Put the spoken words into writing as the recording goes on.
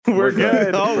We're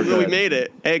good. We made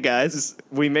it. Hey, guys.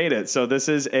 We made it. So this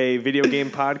is a video game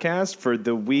podcast for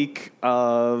the week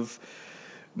of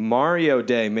Mario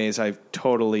Day. Maze, I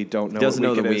totally don't know Doesn't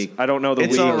what know week the it is. week. I don't know the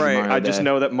It's week. all right. I just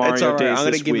know that Mario It's all right. Day is I'm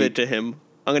going this to give week. it to him.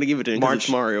 I'm going to give it to him because it's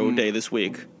Mario Day this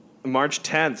week. March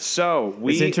 10th. So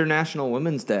It's International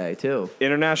Women's Day, too.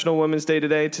 International Women's Day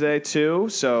today too.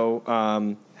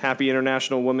 So happy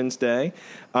International Women's Day.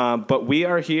 But we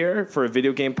are here for a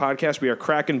video game podcast. We are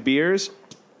cracking beers.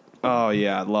 Oh,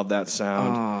 yeah. I love that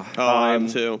sound. I am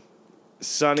too.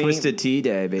 Sunny. Twisted Tea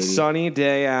Day, baby. Sunny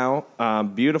day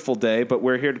out. Beautiful day. But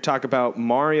we're here to talk about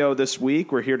Mario this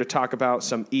week. We're here to talk about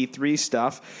some E3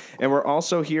 stuff. And we're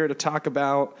also here to talk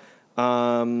about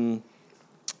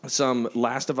some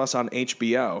Last of Us on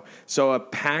HBO. So a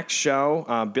packed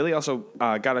show. Billy also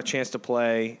got a chance to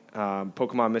play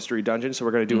Pokemon Mystery Dungeon, so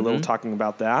we're going to do a little talking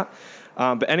about that.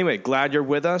 But anyway, glad you're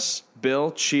with us.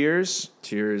 Bill, cheers.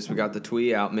 Cheers. We got the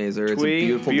Twee out, Mazer. It's a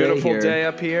Twee, beautiful day here.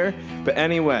 up here. But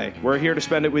anyway, we're here to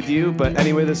spend it with you. But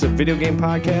anyway, this is a video game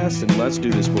podcast, and let's do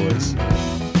this, boys.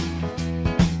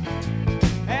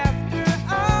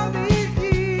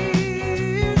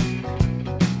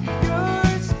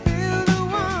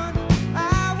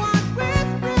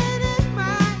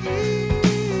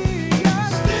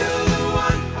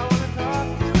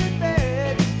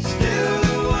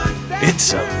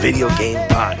 It's a video game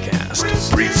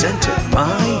podcast presented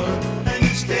by...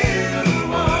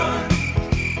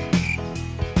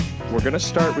 We're going to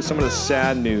start with some of the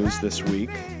sad news this week.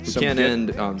 We can't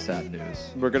end on sad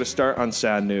news. We're going to start on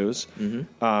sad news.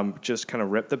 Just kind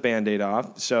of rip the Band-Aid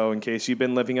off. So in case you've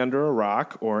been living under a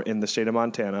rock or in the state of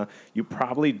Montana, you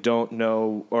probably don't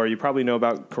know, or you probably know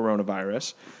about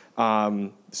coronavirus.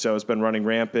 So it's been running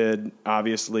rampant.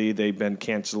 Obviously, they've been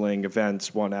canceling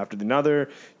events one after another.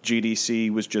 GDC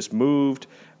was just moved.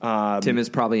 Tim is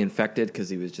probably infected because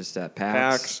he was just at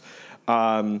PAX.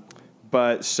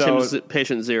 But so Tim's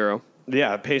patient zero.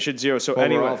 Yeah, patient zero. So Well,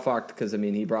 anyway, we're all fucked because, I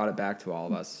mean, he brought it back to all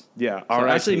of us. yeah. So All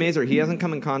right. actually, Mazer, he hasn't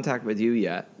come in contact with you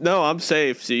yet. No, I'm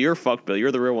safe. So you're fucked, Bill.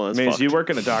 You're the real one. That's Means fucked. you work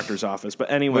in a doctor's office. But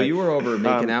anyway, Well, you were over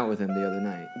making out with him the other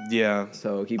night. yeah.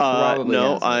 So he probably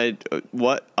no, hasn't.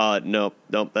 what? No,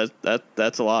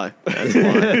 that's a lie. That's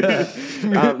a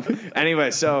lie.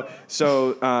 Anyway, so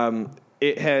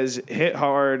it has hit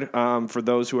hard for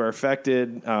those who are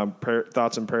affected.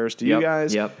 Thoughts and prayers to you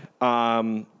guys. Yep.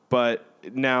 But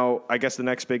now, I guess the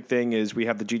next big thing is we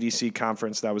have the GDC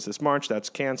conference that was this March. That's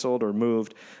canceled or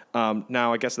moved.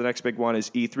 Now, I guess the next big one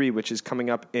is E3, which is coming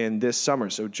up in this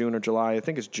summer. So June or July. I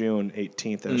think it's June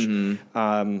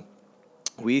 18th-ish.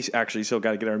 We actually still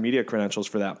got to get our media credentials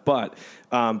for that. But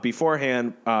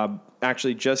beforehand,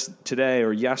 actually just today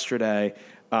or yesterday,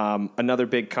 another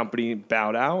big company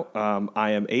bowed out.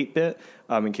 I Am 8-Bit.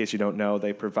 In case you don't know,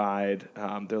 they provide,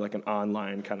 they're like an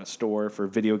online kind of store for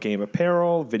video game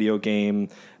apparel, video game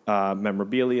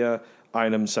memorabilia,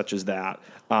 items such as that.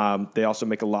 They also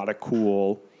make a lot of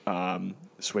cool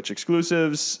Switch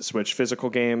exclusives, Switch physical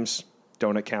games,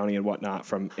 Donut County and whatnot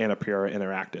from Annapurna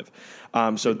Interactive.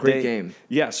 So Great game.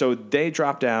 Yeah, so they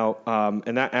dropped out,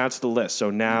 and that adds to the list.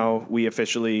 So now we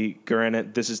officially,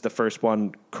 granted, this is the first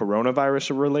one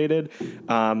coronavirus related,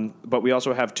 but we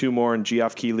also have two more, and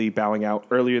Geoff Keighley bowing out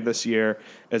earlier this year,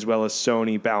 as well as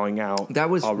Sony bowing out. That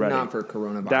was already. not for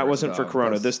coronavirus. That wasn't for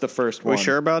Corona. This is the first one. We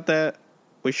sure about that?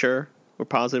 We sure? We're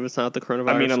positive it's not the coronavirus.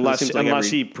 I mean, unless Seems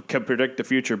he can predict the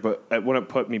future, but it wouldn't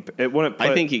put me. It wouldn't. Put,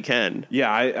 I think he can.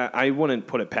 Yeah, I wouldn't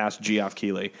put it past Geoff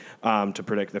Keighley to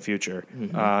predict the future.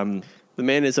 The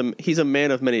man is he's a man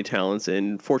of many talents,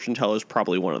 and fortune teller is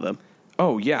probably one of them.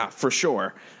 Oh yeah, for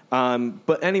sure.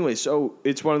 But anyway, so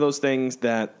it's one of those things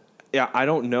that I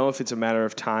don't know if it's a matter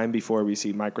of time before we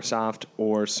see Microsoft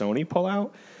or Sony pull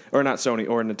out, or not Sony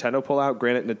or Nintendo pull out.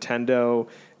 Granted, Nintendo,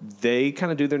 they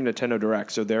kind of do their Nintendo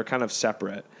Direct, so they're kind of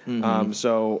separate.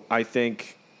 So I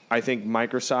think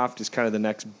Microsoft is kind of the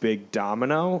next big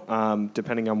domino.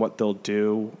 Depending on what they'll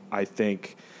do, I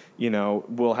think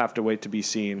we'll have to wait to be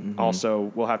seen.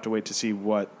 Also, we'll have to wait to see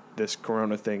what this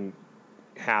Corona thing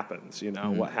happens.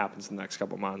 What happens in the next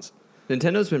couple months.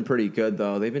 Nintendo's been pretty good,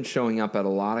 though. They've been showing up at a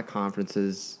lot of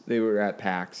conferences. They were at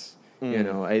PAX.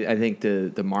 I think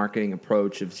the marketing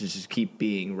approach of just keep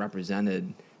being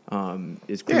represented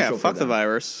is crucial. Yeah, fuck the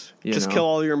virus. Just kill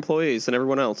all your employees and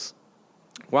everyone else.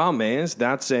 Wow, man,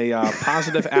 that's a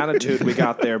positive attitude we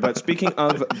got there. But speaking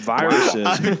of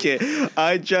viruses, can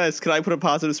I put a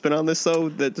positive spin on this though?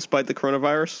 That despite the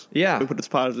coronavirus, yeah, we put this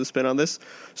positive spin on this.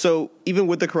 So even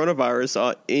with the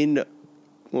coronavirus, in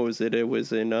what was it? It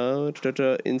was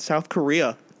in South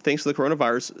Korea. Thanks to the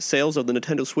coronavirus, sales of the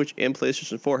Nintendo Switch and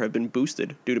PlayStation 4 have been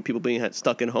boosted due to people being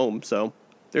stuck in home. So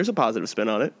there's a positive spin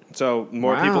on it. So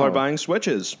more people are buying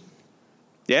Switches.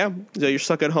 Yeah, so you're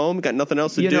stuck at home, got nothing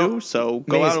else to do, so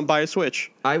go out and buy a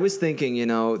Switch. I was thinking,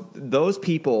 those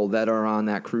people that are on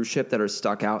that cruise ship that are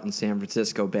stuck out in San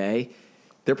Francisco Bay,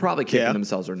 they're probably kicking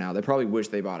themselves right now. They probably wish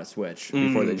they bought a Switch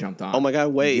before they jumped on. Oh my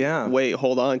God! Wait,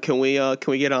 hold on. Can we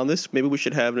get on this? Maybe we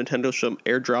should have Nintendo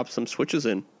airdrop some Switches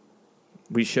in.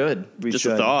 We should. Just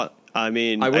a thought. I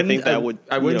mean, I think that would.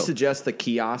 I wouldn't suggest the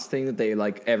kiosk thing that they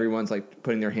everyone's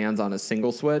putting their hands on a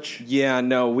single Switch. Yeah,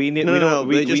 no, we need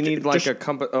we need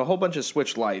a whole bunch of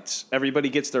Switch lights. Everybody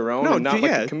gets their own, and not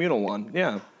a communal one.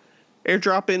 Yeah,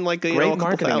 airdrop in a great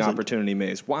marketing opportunity,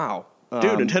 Maze. Wow,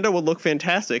 dude, Nintendo would look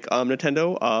fantastic.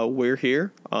 Nintendo, we're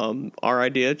here. Our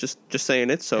idea, just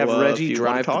saying it. So have Reggie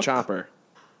drive the chopper.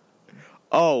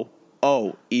 Oh,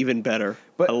 even better.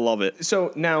 But I love it.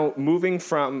 So now moving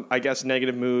from, I guess,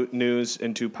 negative news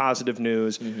into positive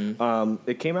news,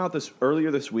 it came out earlier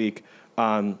this week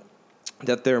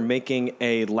that they're making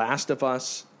a Last of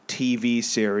Us TV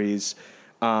series.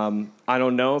 I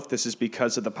don't know if this is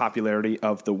because of the popularity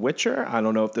of The Witcher. I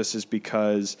don't know if this is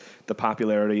because the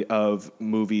popularity of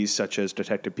movies such as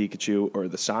Detective Pikachu or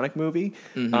the Sonic movie.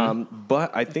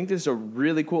 But I think this is a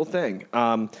really cool thing.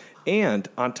 And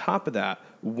on top of that,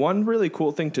 one really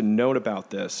cool thing to note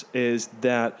about this is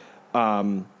that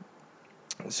obviously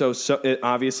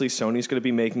Sony's going to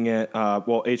be making it.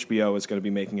 HBO is going to be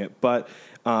making it, but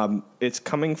it's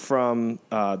coming from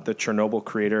the Chernobyl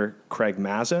creator Craig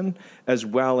Mazin, as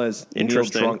well as Neil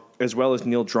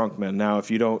Druckmann. Now,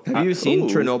 if you don't, have you seen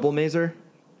Chernobyl, Mazer?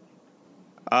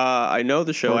 I know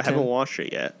the show. I haven't watched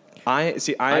it yet.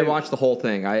 I watched the whole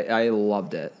thing. I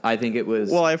loved it. I think it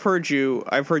was. Well, I've heard you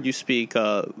speak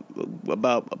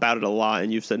about it a lot,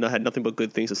 and you've said had nothing but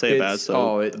good things to say about it.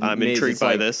 So I'm intrigued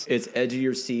by this. It's edge of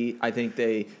your seat. I think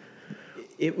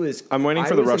it was. I'm waiting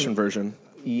for the Russian version.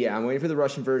 Yeah, I'm waiting for the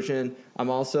Russian version.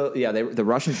 I'm also the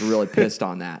Russians were really pissed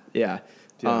on that. Yeah.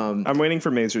 I'm waiting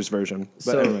for Mazer's version.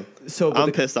 But anyway.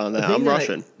 I'm pissed on that. I'm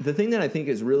Russian. The thing that I think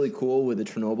is really cool with the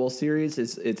Chernobyl series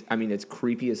is it's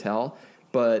creepy as hell.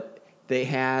 But they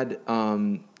had,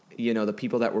 the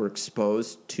people that were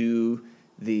exposed to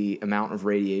the amount of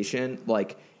radiation.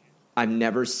 I've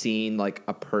never seen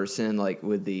a person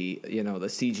with the the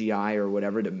CGI or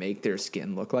whatever to make their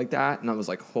skin look like that. And I was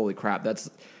like, holy crap, that's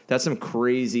some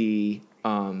crazy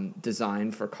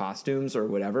design for costumes or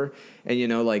whatever. And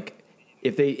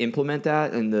if they implement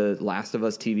that in the Last of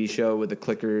Us TV show with the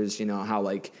clickers, how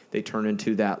they turn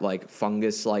into that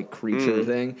fungus creature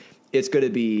thing. It's going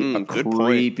to be a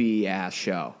creepy ass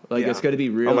show. It's going to be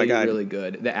really, really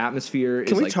good. The atmosphere is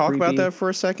Can we talk creepy. about that for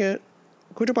a second?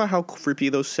 Can we talk about how creepy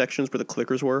those sections where the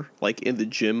clickers were, in the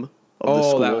gym of the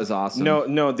school? That was awesome. No,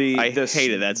 I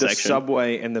hated that section. The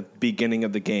subway in the beginning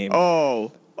of the game.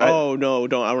 No,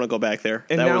 don't. I want to go back there.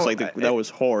 That was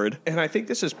horrid. And I think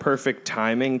this is perfect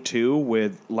timing too,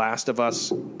 with Last of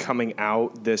Us coming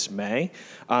out this May.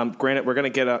 Granted, we're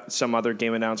going to get some other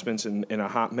game announcements in a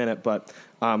hot minute, but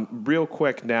real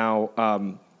quick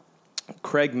now,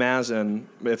 Craig Mazin,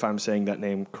 if I'm saying that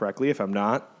name correctly, if I'm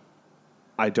not,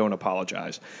 I don't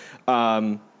apologize.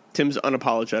 Tim's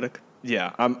unapologetic.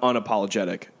 Yeah, I'm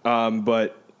unapologetic.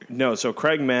 But no, so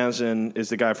Craig Mazin is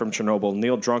the guy from Chernobyl.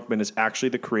 Neil Druckmann is actually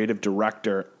the creative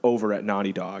director over at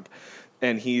Naughty Dog,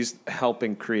 and he's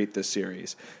helping create this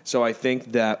series. So I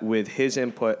think that with his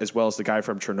input, as well as the guy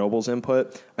from Chernobyl's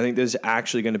input, I think this is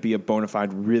actually going to be a bona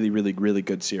fide, really, really, really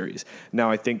good series. Now,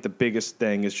 I think the biggest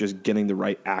thing is just getting the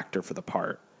right actor for the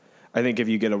part. I think if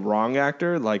you get a wrong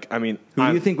actor, who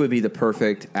do you think would be the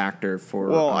perfect actor for?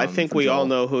 Well, I think we all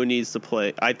know who needs to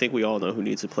play. I think we all know who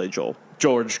needs to play Joel.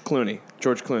 George Clooney.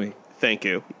 Thank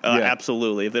you.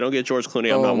 Absolutely. If they don't get George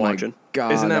Clooney, I'm not watching.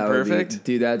 God, isn't that perfect?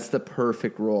 Dude, that's the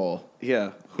perfect role.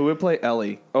 Yeah. Who would play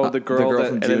Ellie? Oh, the girl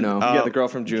from Juno. The girl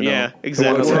from Juno. Yeah,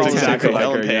 exactly.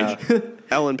 Ellen Page. Yeah.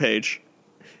 Ellen Page.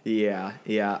 Yeah.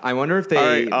 I wonder if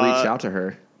they reached out to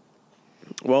her.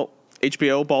 Well,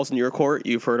 HBO, balls in your court.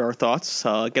 You've heard our thoughts.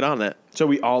 Get on that. So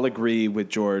we all agree with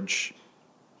George.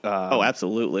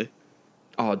 Absolutely.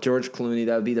 Oh, George Clooney,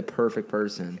 that would be the perfect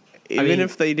person. Even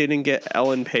if they didn't get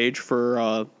Ellen Page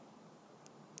for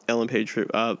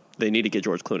they need to get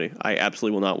George Clooney. I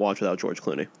absolutely will not watch without George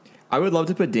Clooney. I would love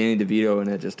to put Danny DeVito in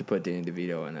it just to put Danny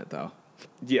DeVito in it, though.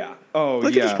 Yeah. Oh,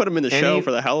 They could just put him in the show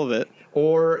for the hell of it.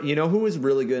 Or, who was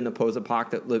really good in a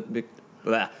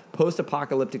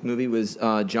post-apocalyptic movie was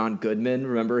John Goodman.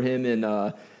 Remember him in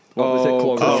What was it?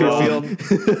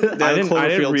 Cloverfield? I didn't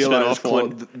Cloverfield realize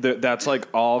spin-off that's like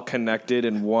all connected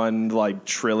in one like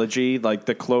trilogy. Like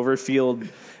the Cloverfield,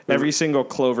 every single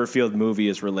Cloverfield movie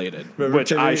is related, Remember,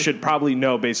 which I Timmy? should probably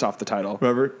know based off the title.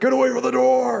 Remember? Get away from the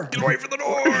door! Get away from the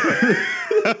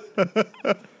door!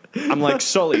 I'm like,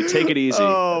 Sully, take it easy.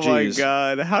 Oh my Jeez.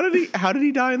 god! How did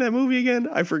he die in that movie again?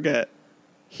 I forget.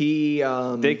 He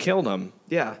They killed him.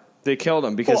 yeah. They killed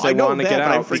him because Oh, I they know wanted to that, get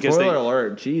but I out. forget- Because Spoiler they,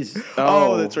 alert! Jeez,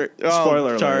 Oh, that's right. Oh,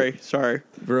 Spoiler alert. Sorry.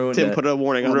 ruined Tim it. put a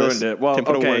warning on ruined this. it. Well, Tim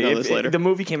put a warning on okay. this later. The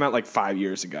movie came out like 5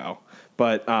 years ago,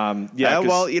 but yeah.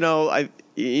 'Cause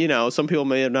Well, some people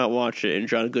may have not watched it in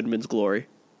John Goodman's glory.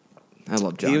 I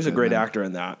love John. he was a great Goodman. actor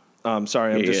in that.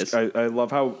 Sorry, He is. I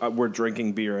love how we're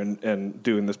drinking beer and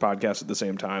doing this podcast at the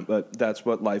same time, but that's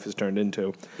what life has turned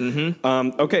into.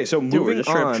 Mm-hmm. Okay, so Dude, we're moving just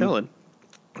straight up on. chilling.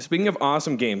 Speaking of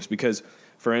awesome games, because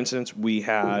for instance, we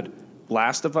had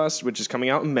Last of Us, which is coming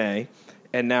out in May,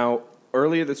 and now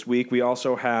earlier this week we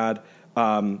also had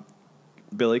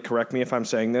Billy. Correct me if I'm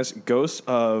saying this. Ghosts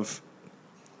of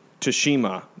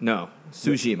Tsushima. No,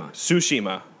 Tsushima.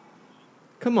 Tsushima.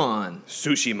 Come on.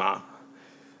 Tsushima.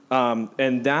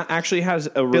 And that actually has a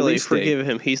Billy, release date. forgive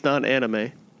him. He's not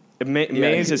anime.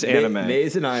 Maze is anime.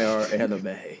 Maze and I are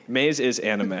anime. Maze is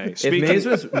anime. If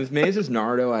Maze was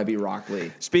Naruto, I'd be Rock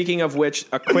Lee. Speaking of which,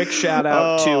 a quick shout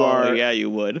out to our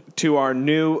you would. to our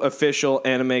new official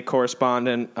anime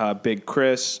correspondent, Big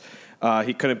Chris.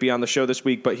 He couldn't be on the show this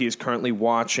week, but he's currently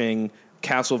watching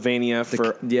Castlevania To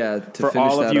for finish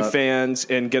all of that you up. fans,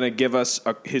 and gonna give us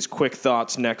his quick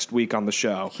thoughts next week on the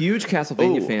show. Huge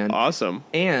Castlevania Ooh, fan. awesome.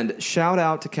 And shout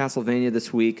out to Castlevania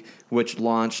this week, which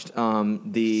launched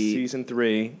the Season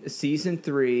 3. season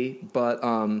 3, but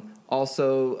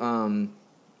also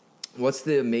what's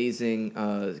the amazing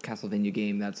Castlevania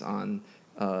game that's on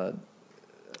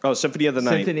Symphony of the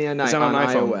Night. Symphony of the Night Is that on on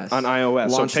iPhone? iOS. On iOS.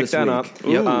 Launched So pick this that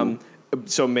week. up. Yep.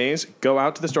 So Maze, go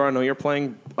out to the store. I know you're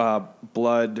playing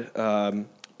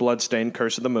Bloodstained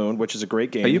Curse of the Moon, which is a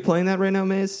great game. Are you playing that right now,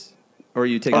 Maze? Or are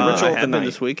you taking Ritual I of the have been Night.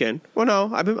 this weekend. Well, no,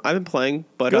 I've been playing,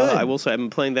 but Good. I will say I've been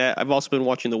playing that. I've also been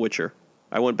watching The Witcher.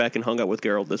 I went back and hung out with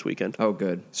Geralt this weekend. Oh,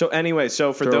 good. So anyway,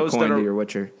 so for Throw those a coin that to are your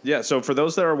Witcher. so for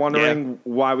those that are wondering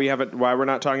why we're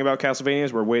not talking about Castlevania,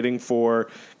 is we're waiting for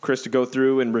Chris to go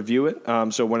through and review it.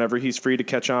 So whenever he's free to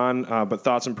catch on, but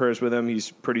thoughts and prayers with him.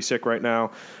 He's pretty sick right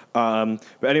now. But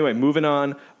anyway, moving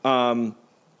on.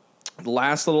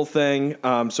 Last little thing.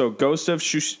 So Ghost of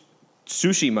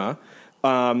Tsushima.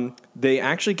 They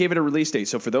actually gave it a release date.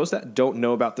 So for those that don't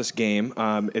know about this game,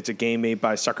 it's a game made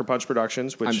by Sucker Punch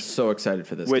Productions, I'm so excited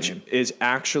for this which game. is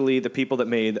actually the people that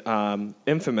made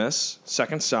Infamous,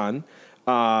 Second Son,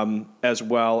 as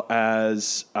well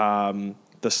as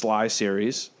the Sly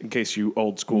series, in case you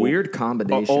old school. Weird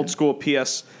combination. Old school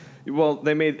PS. Well,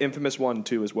 they made Infamous 1 and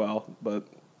 2 as well, but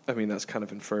I mean, that's kind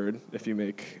of inferred if you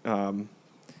make, the I'm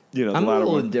a latter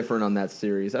little one. indifferent on that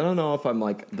series. I don't know if I'm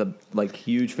like the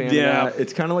huge fan Yeah. of that.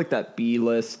 It's kind of like that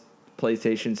B-list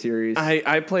PlayStation series.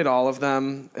 I played all of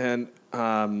them, and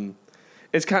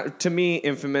it's kind of, to me,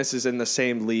 Infamous is in the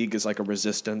same league as like a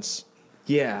Resistance.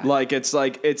 yeah.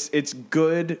 It's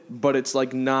good, but it's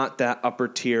like not that upper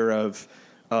tier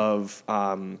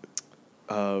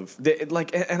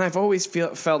and I've always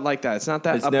felt like that. It's not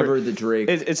that. It's upper, never the Drake.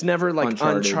 It's never like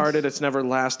Uncharted. It's never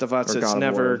Last of Us. Or It's God of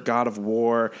never War. God of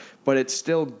War. But it's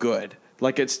still good.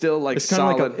 Like it's still like It's kind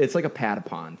of solid. like it's like a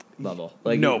Patapon level.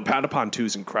 Like no, Patapon 2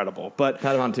 is incredible. But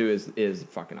Patapon 2 is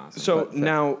fucking awesome. so But-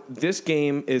 now this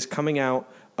game is coming out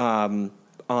on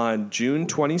June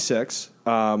 26th.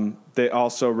 They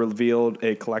also revealed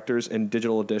a collector's and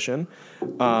digital edition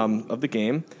of the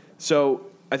game. So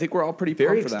I think we're all pretty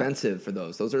very pumped for that. expensive for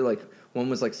those. Those are like one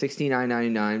was like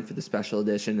 $69.99 for the special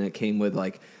edition, and it came with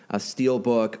like a steel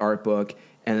book, art book,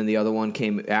 and then the other one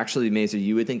came actually Mazer.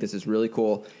 You would think this is really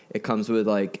cool. It comes with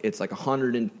like it's like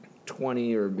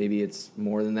 120 or maybe it's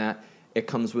more than that. It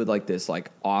comes with like this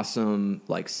like awesome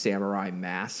like samurai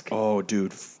mask, Oh,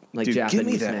 dude. like Dude, Japanese give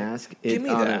me that. mask. Give me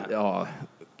that. Oh,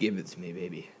 give it to me,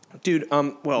 baby. Dude,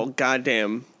 Well,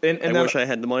 goddamn. And I that- wish I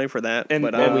had the money for that. and-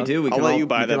 but and we do. We I'll can let all, you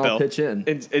buy we that, can all Bill. pitch in.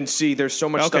 and see, there's so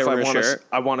much Okay, stuff we're gonna share it.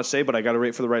 I want to say, but I got to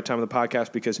wait for the right time of the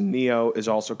podcast because Neo is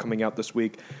also coming out this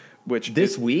week. Which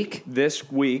This week?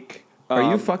 This week. Are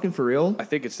you fucking for real? I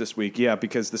think it's this week. Yeah,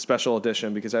 because the special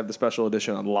edition. Because I have the special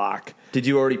edition on lock. Did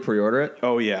you already pre-order it?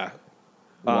 Oh yeah.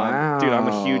 Wow, Dude, I'm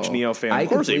a huge Neo fan. I Of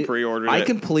course he complete- pre-ordered I it.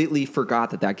 completely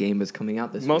forgot that game is coming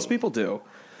out this Most week. people do,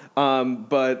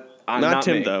 but not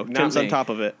Tim, me. though. Not Tim's me. on top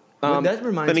of it. That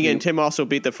reminds Then again, me. Tim also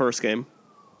beat the first game.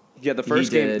 Yeah, the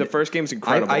first game. did. The first game's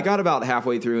incredible. I got about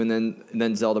halfway through, and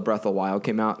then Zelda Breath of the Wild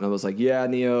came out, and I was like, "Yeah,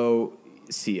 Neo,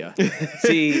 see ya.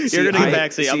 See, You're gonna get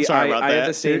back. I'm sorry about that. I had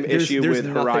the same issue There's with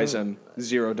nothing- Horizon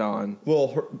Zero Dawn.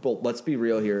 Well, let's be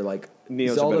real here. Like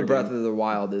Neo's a Zelda better Breath game. of the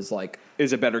Wild is like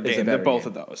Is a better game. better They're both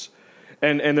game. of those.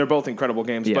 And they're both incredible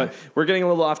games. Yeah. But we're getting a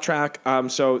little off track.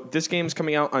 So this game's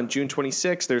coming out on June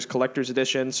 26th. There's collector's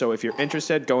edition. So if you're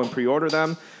interested, go and pre-order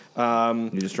them.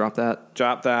 you just drop that.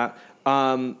 Drop that.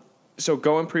 So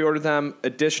go and pre-order them.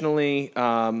 Additionally,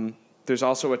 there's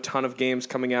also a ton of games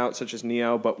coming out, such as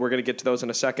Neo, but we're going to get to those in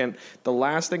a second. The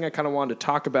last thing I kind of wanted to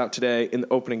talk about today in the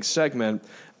opening segment,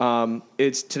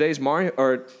 it's today's Mario,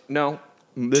 or no,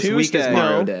 This Tuesday. week is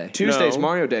Mario No. Day. Tuesday's No.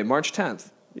 Mario Day, March 10th.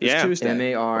 It's Yeah.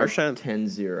 Tuesday. MAR March 10th.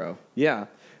 10-0. Yeah.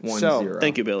 1-0. So,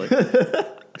 Thank you, Billy.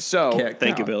 so Can't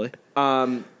Thank you, count.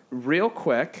 Billy. real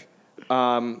quick,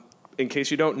 in case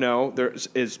you don't know, there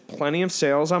is plenty of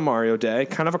sales on Mario Day,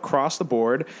 kind of across the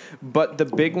board, but the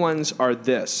big ones are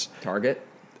this. Target.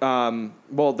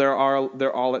 Well, they're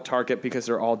all at Target because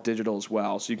they're all digital as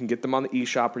well. So you can get them on the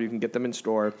eShop or you can get them in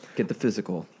store. Get the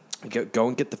physical. Go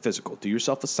and get the physical. Do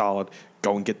yourself a solid.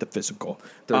 Go and get the physical.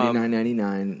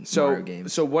 $39.99 Mario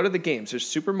games. So what are the games? There's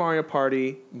Super Mario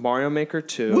Party, Mario Maker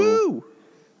 2,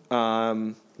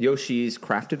 Woo! Yoshi's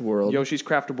Crafted World. Yoshi's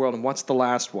Crafted World, and what's the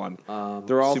last one?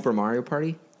 They're all. Super Mario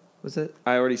Party. Was it?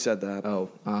 I already said that. Oh,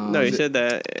 No, you said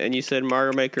that, and you said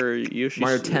Mario Maker, Yoshi,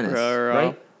 Mario Tennis,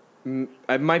 right?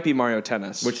 It might be Mario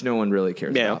Tennis. Which no one really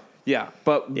cares Yeah. about. Yeah,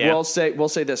 but Yeah. we'll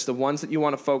say this: the ones that you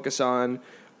want to focus on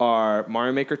are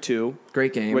Mario Maker 2,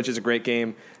 Great game. which is a great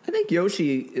game. I think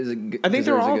Yoshi is a good. I think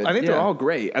they're all. Good, I think they're all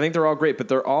great. I think they're all great, but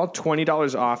they're all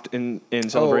 $20 off in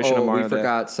celebration of Mario we Day.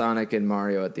 forgot Sonic and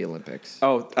Mario at the Olympics.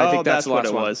 Oh, I think that's the what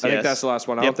last it one. was, I think yes. that's the last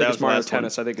one. I Yep, don't think that it's was the Mario last one.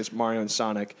 Tennis. I think it's Mario and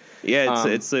Sonic. Yeah,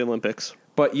 it's the Olympics.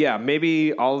 But yeah,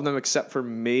 maybe all of them except for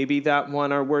maybe that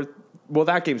one are worth. Well,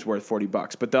 that game's worth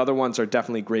 $40, but the other ones are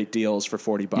definitely great deals for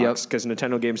 $40 because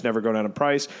Nintendo games never go down in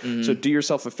price. So do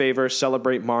yourself a favor,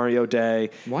 celebrate Mario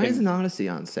Day. Why isn't Odyssey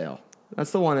on sale?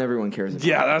 That's the one everyone cares about.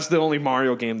 Yeah, that's the only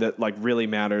Mario game that like really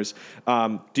matters.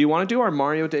 Do you want to do our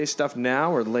Mario Day stuff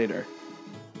now or later?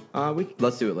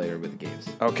 Let's do it later with the games.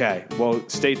 Okay, well,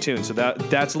 stay tuned. So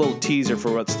that's a little teaser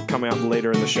for what's coming out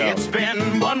later in the show. It's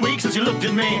been 1 week since you looked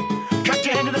at me. Cut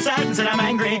your head to the side and said I'm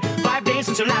angry. 5 days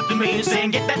since you laughed at me,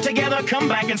 saying get that together, come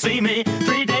back and see me.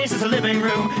 3 days since the living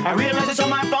room. I realize it's all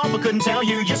my fault, but couldn't tell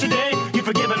you yesterday. You've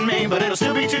forgiven me, but it'll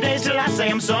still be 2 days till I say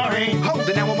I'm sorry. Hold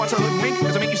it now and watch a hoodwink.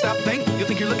 Does it make you stop think? You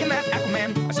think you're looking at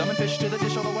Aquaman? I summon fish to the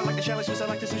dish, although I like the shallow Swiss, I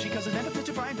like the sushi, cause I never touch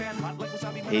a frying pan. Hot like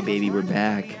wasabi. Hey, baby, we're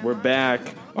back. We're back.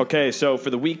 Okay, so for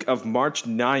the week of March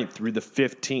 9th through the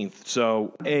 15th,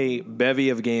 so a bevy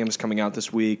of games coming out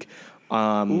this week.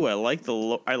 Ooh, I like the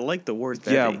word.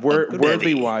 Bevy. Yeah, Good wordly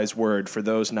bevy. wise word for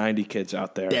those 90 kids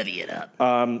out there. Bevy it up.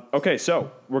 Okay,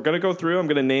 so we're gonna go through. I'm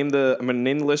gonna name the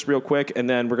list real quick, and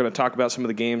then we're gonna talk about some of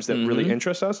the games that really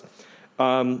interest us.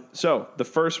 So the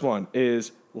first one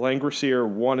is Langrisser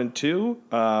 1 and 2.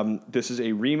 This is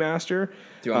a remaster.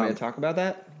 Do you want me to talk about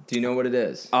that? Do you know what it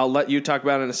is? I'll let you talk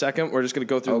about it in a second. We're just going to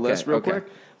go through the Okay, list real okay.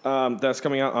 quick. That's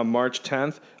coming out on March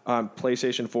 10th on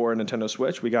PlayStation 4 and Nintendo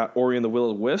Switch. We got Ori and the Will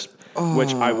of the Wisp,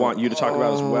 which I want you to talk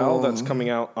about as well. That's coming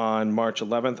out on March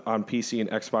 11th on PC and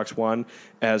Xbox One,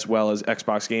 as well as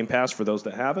Xbox Game Pass for those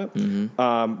that have it.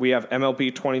 We have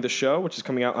MLB 20 The Show, which is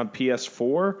coming out on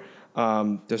PS4.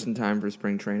 Just in time for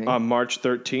spring training. On March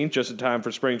 13th, just in time for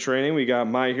spring training, we got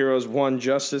My Heroes 1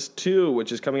 Justice 2,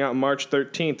 which is coming out on March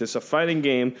 13th. It's a fighting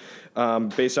game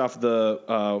based off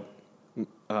the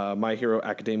My Hero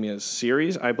Academia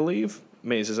series, I believe.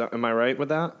 Maze, am I right with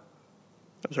that?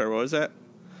 I'm sorry, what was that?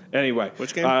 Anyway,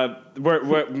 Which game?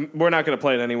 We're not going to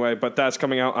play it anyway, but that's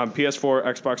coming out on PS4,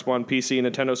 Xbox One, PC, and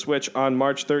Nintendo Switch on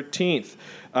March 13th.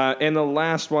 And the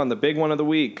last one, the big one of the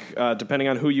week, depending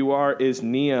on who you are, is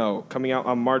Neo, coming out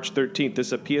on March 13th. This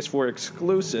is a PS4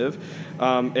 exclusive,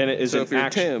 and it is So an if you're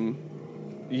action. Tim,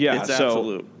 Yeah, it's so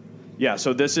absolute. yeah,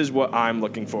 so this is what I'm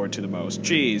looking forward to the most.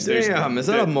 Jeez, there's Damn, is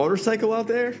that a motorcycle out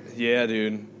there? yeah,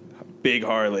 dude. Big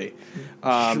Harley.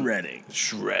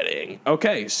 Shredding.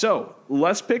 Okay, so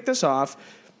let's pick this off.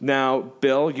 Now,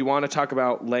 Bill, you want to talk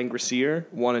about Langrisser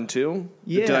 1 and 2?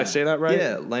 Yeah. Did I say that right?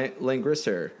 Yeah,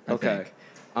 Langrisser, I Okay.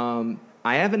 think.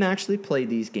 I haven't actually played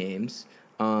these games.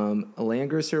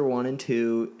 Langrisser 1 and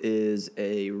 2 is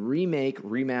a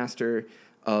remaster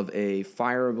of a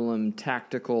Fire Emblem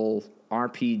tactical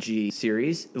RPG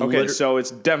series. Okay, so it's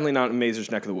definitely not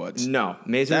Mazer's Neck of the Woods. No,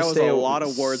 Mazer, That was a lot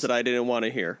of words that I didn't want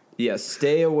to hear. Yes,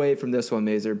 stay away from this one,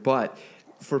 Mazer. But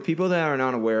for people that are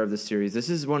not aware of the series, this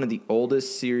is one of the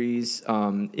oldest series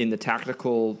in the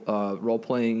tactical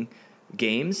role-playing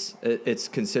games. It's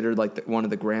considered like one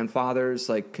of the grandfathers.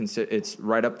 It's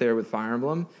right up there with Fire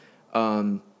Emblem.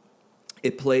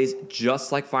 It plays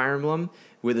just like Fire Emblem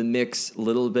with a mix, a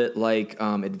little bit like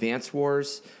Advance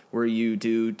Wars, where you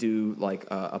do like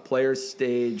a player's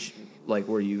stage, like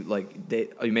where you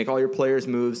make all your players'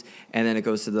 moves, and then it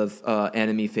goes to the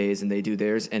enemy phase, and they do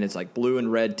theirs, and it's like blue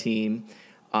and red team.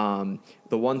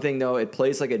 The one thing though, it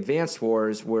plays like Advanced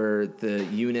Wars, where the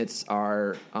units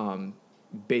are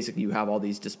basically you have all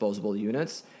these disposable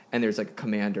units, and there's like a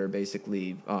commander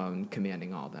basically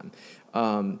commanding all of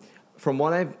them. From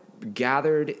what I've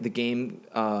gathered, the game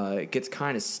gets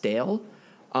kind of stale,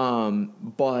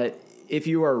 but if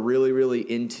you are really, really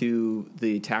into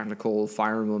the tactical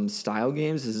Fire Emblem style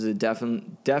games, this is a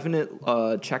definite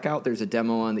checkout. There's a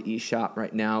demo on the eShop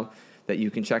right now that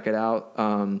you can check it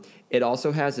out. It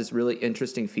also has this really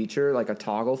interesting feature, like a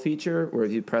toggle feature, where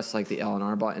if you press like the L and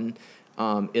R button,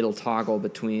 it'll toggle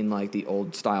between like the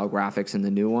old style graphics and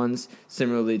the new ones,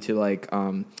 similarly to like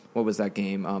what was that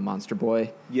game, Monster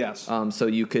Boy? Yes. So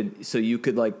you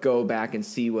could like go back and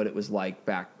see what it was like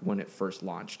back when it first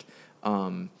launched.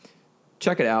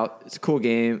 Check it out. It's a cool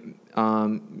game.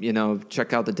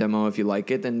 Check out the demo. If you like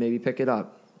it, then maybe pick it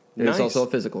up. There's also a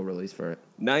physical release for it.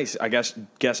 Nice. I guess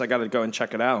I got to go and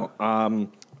check it out.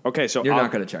 Okay, so you're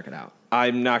not going to check it out.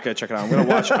 I'm not going to check it out. I'm going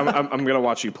to watch. I'm going to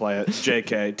watch you play it,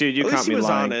 JK. Dude, you can't be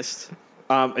lying. Honest.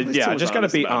 Yeah, just got to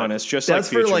be honest. Just that's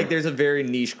like Future. For like, there's a very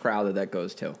niche crowd that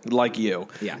goes to. Like you.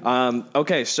 Yeah.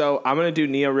 Okay, so I'm going to do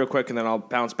Neo real quick, and then I'll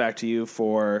bounce back to you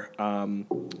for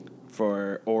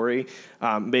Ori.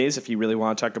 Maze, if you really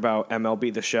want to talk about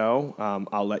MLB The Show,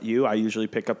 I'll let you. I usually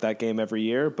pick up that game every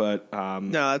year, but...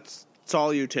 No, it's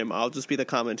all you, Tim. I'll just be the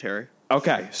commentary.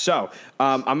 Okay, so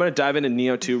I'm going to dive into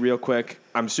Neo 2 real quick.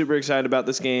 I'm super excited about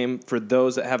this game. For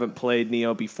those that haven't played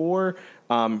Neo before,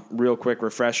 real quick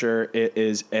refresher, it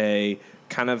is a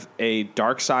kind of a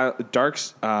dark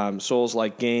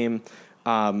Souls-like game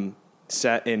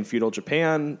set in feudal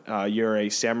Japan. You're a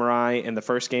samurai. In the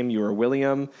first game, you were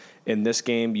William. In this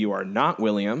game, you are not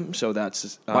William, so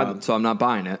that's... so I'm not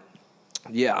buying it.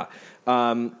 Yeah.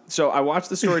 So I watched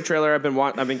the story trailer. I've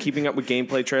been keeping up with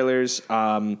gameplay trailers,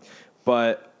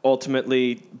 but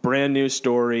ultimately, brand new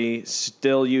story,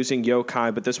 still using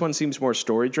yokai, but this one seems more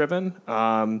story-driven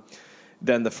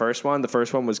than the first one. The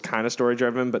first one was kind of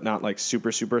story-driven, but not like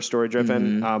super, super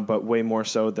story-driven, but way more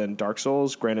so than Dark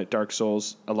Souls. Granted, Dark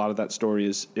Souls, a lot of that story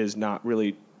is not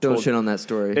really... Don't shit on that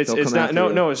story. It's not.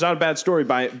 No, it's not a bad story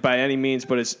by any means,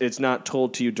 but it's not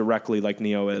told to you directly like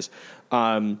Neo is.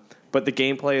 But the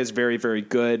gameplay is very, very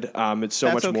good. It's so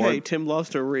That's much okay. more. Tim loves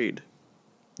to read.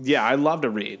 Yeah, I love to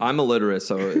read. I'm illiterate,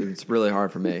 so it's really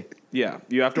hard for me. Yeah,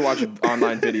 you have to watch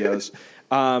online videos.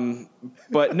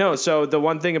 But no, so the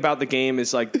one thing about the game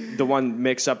is like the one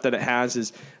mix-up that it has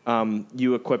is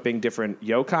you equipping different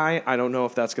yokai. I don't know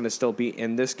if that's going to still be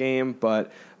in this game,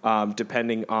 but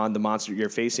depending on the monster you're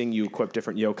facing, you equip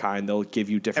different yokai, and they'll give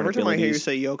you different abilities. Every time I hear you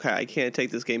say yokai, I can't take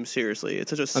this game seriously.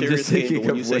 It's such a serious game, but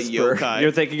when you say yokai...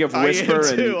 You're thinking of Whisper and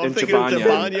Chibanya. I'm thinking of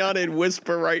Chibanya and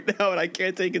Whisper right now, and I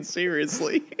can't take it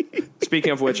seriously.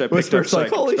 Speaking of which, I picked Whisper's up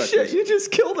like, holy shit, you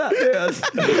just killed that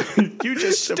man. You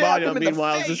just stabbed him in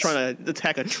meanwhile, I was just trying to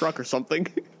attack a truck or something.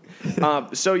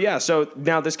 So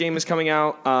now this game is coming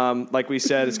out. Like we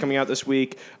said, it's coming out this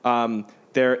week.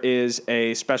 There is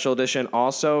a special edition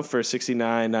also for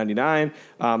 $69.99.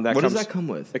 What does that come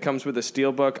with? It comes with a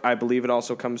steelbook. I believe it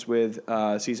also comes with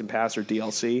season pass or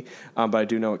DLC, but I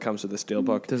do know it comes with a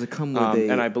steelbook. Does it come with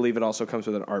and I believe it also comes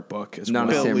with an art book as well. Not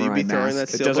a Bill, will you samurai be throwing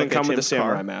mask. that It doesn't come with a Tim's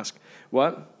samurai car? mask.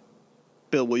 What?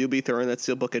 Bill, will you be throwing that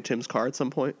steelbook at Tim's car at some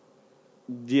point?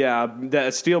 Yeah,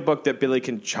 that steelbook that Billy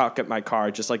can chuck at my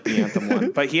car, just like the Anthem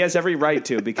one. But he has every right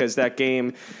to, because that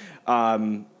game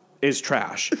is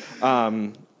trash,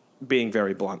 being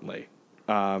very bluntly.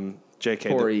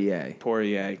 JK. Poor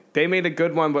EA. They made a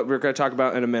good one, but we're going to talk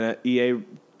about in a minute. EA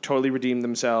totally redeemed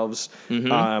themselves.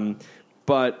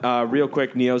 But real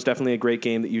quick, Neo's definitely a great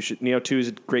game that you should... Neo 2 is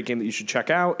a great game that you should check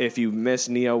out. If you missed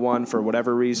Neo 1 for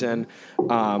whatever reason,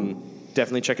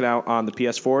 definitely check it out on the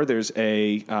PS4. There's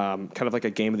a kind of like a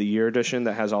Game of the Year edition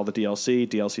that has all the DLC.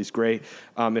 DLC's great.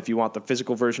 If you want the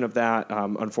physical version of that,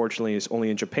 unfortunately, it's only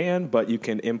in Japan, but you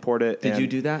can import it. Did you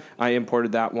do that? I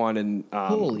imported that one. And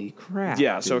holy crap.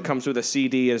 Yeah, dude. So it comes with a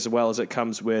CD as well as it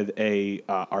comes with a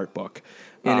art book.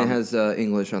 And it has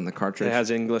English on the cartridge? It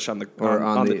has English on the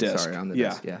disc. Sorry, on the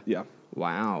disc, yeah.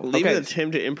 Wow. Leave it to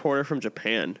Tim to import it from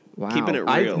Japan. Wow. Keeping it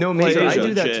real. I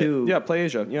do that too. Yeah,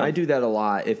 PlayAsia. Yeah. I do that a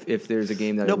lot if there's a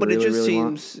game that no, I but really, it just really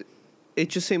seems want. It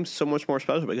just seems so much more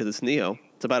special because it's Neo.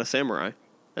 It's about a samurai.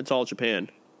 It's all Japan.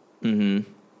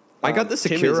 I got the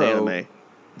Tim is Sekiro. anime.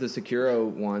 the Sekiro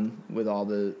one with all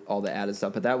the added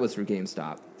stuff, but that was for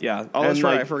GameStop. Yeah. Oh, that's And,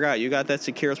 right. like, I forgot. You got that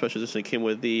Sekiro special edition that came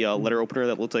with the letter opener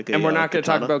that looked like a and we're not going to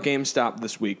talk katana. about GameStop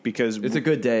this week because It's a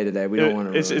good day today. We don't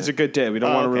want to. It's a good day. We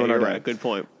don't want to okay, ruin our you're day. right. Good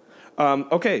point.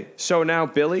 Okay, so now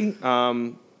Billy,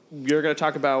 you're going to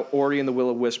talk about Ori and the Will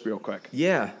of Wisp real quick.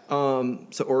 Yeah.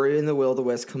 So Ori and the Will of the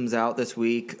Wisp comes out this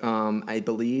week. I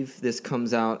believe this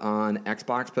comes out on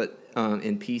Xbox, but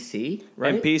in PC,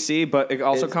 right? And PC, but it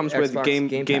also It's comes with Xbox Game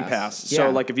Game Pass. Pass. So,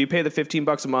 Yeah. like, if you pay the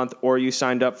 $15 a month, or you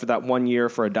signed up for that 1 year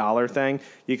for $1 thing,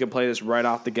 you can play this right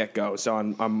off the get go. So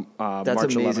on That's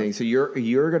March amazing. 11th. So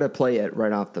you're gonna play it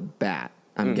right off the bat.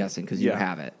 I'm guessing because you yeah.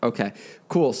 have it. Okay,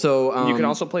 cool. So You can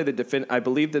also play I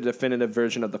believe the definitive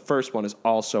version of the first one is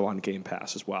also on Game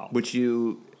Pass as well. which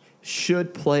you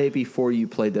should play before you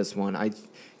play this one.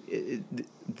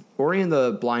 Ori and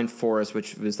the Blind Forest,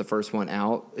 which was the first one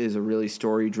out, is a really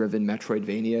story-driven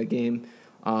Metroidvania game.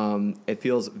 It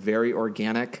feels very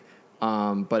organic,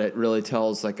 but it really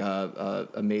tells like a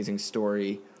amazing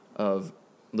story of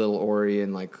little Ori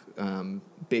and like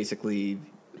basically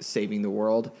saving the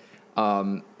world.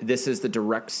 This is the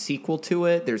direct sequel to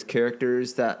it. There's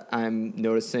characters that I'm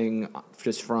noticing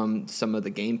just from some of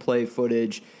the gameplay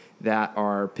footage that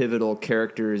are pivotal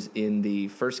characters in the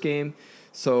first game.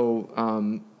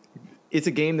 So it's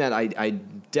a game that I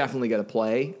definitely got to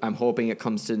play. I'm hoping it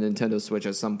comes to Nintendo Switch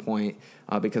at some point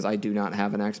because I do not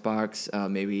have an Xbox.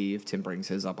 Maybe if Tim brings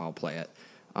his up, I'll play it.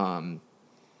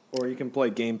 Or you can play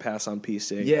Game Pass on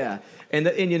PC. Yeah,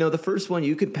 and you know the first one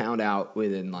you could pound out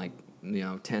within like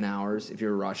 10 hours if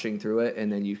you're rushing through it,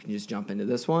 and then you can just jump into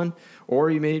this one,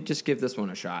 or you may just give this one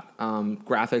a shot.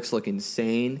 Graphics look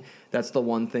insane. That's the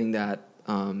one thing that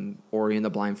Ori and the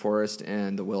Blind Forest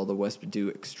and the Will of the Wisp do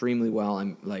extremely well.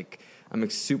 I'm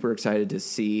super excited to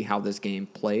see how this game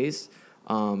plays,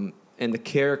 and the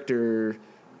character.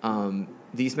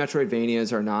 These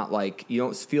Metroidvanias are not like, you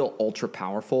don't feel ultra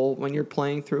powerful when you're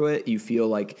playing through it. You feel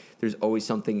like there's always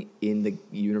something in the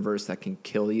universe that can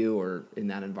kill you or in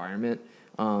that environment.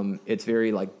 It's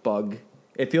very like bug.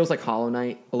 It feels like Hollow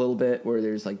Knight a little bit, where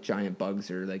there's like giant bugs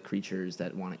or like creatures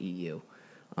that want to eat you.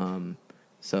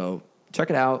 So check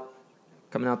it out.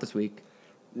 Coming out this week.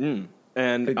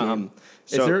 And Good game.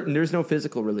 There's no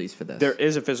physical release for this. there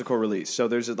is a physical release. So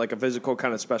there's like a physical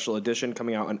kind of special edition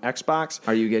coming out on Xbox.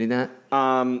 Are you getting that?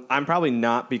 I'm probably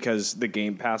not, because the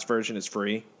Game Pass version is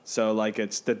free. So like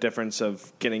it's the difference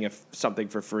of getting something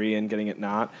for free and getting it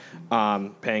not.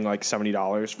 Paying like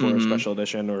 $70 for a special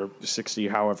edition, or $60,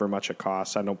 however much it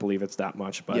costs. I don't believe it's that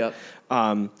much, but Yep.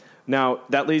 now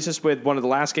that leaves us with one of the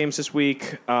last games this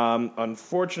week.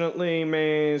 Unfortunately,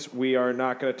 Maze, we are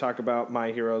not going to talk about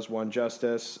My Heroes One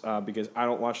Justice because I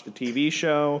don't watch the TV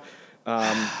show,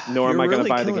 nor am I going to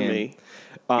buy the game. Me.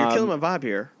 You're killing my vibe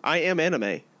here. I am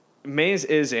anime. Maze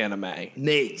is anime.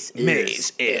 Maze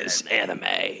is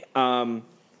anime.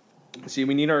 See,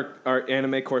 we need our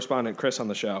anime correspondent, Chris, on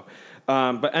the show.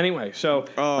 But anyway, so...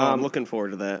 I'm looking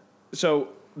forward to that. So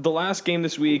the last game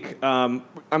this week, I'm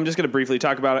just going to briefly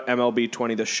talk about it. MLB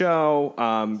 20 The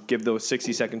Show. Give the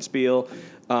 60-second spiel.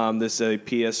 This is a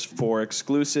PS4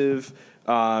 exclusive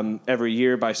every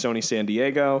year by Sony San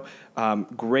Diego.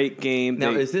 Great game.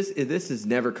 Now, this is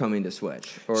never coming to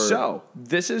Switch? Or? So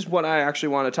this is what I actually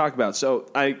want to talk about. So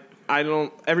I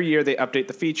don't. Every year they update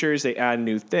the features. They add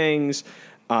new things.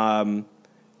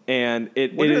 And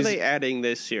What are they adding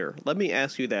this year? Let me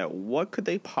ask you that. What could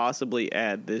they possibly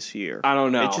add this year? I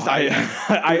don't know. It's just,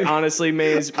 I honestly,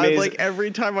 Maze. like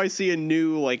every time I see a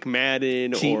new like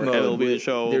Madden Cheat or mode. MLB The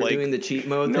Show, They're like doing the cheat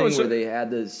mode No, thing so- where they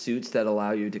add the suits that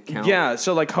allow you to count. Yeah,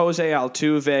 so like Jose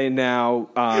Altuve now,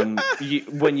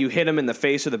 when you hit him in the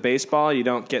face with a baseball, you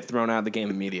don't get thrown out of the game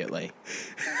immediately.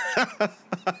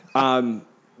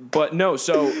 But no,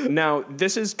 so now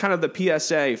this is kind of the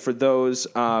PSA for those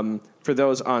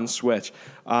on Switch.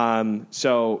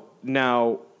 So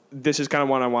now this is kind of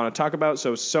what I want to talk about.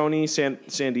 So Sony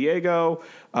San Diego,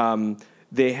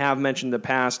 they have mentioned in the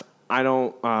past. I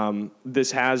don't.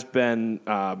 This has been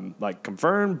like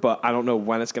confirmed, but I don't know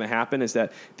when it's going to happen. Is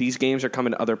that these games are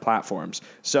coming to other platforms?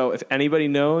 So if anybody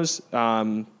knows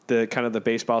the kind of the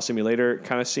baseball simulator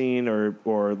kind of scene,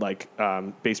 or like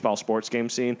baseball sports game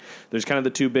scene, there's kind of the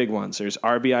two big ones. There's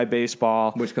RBI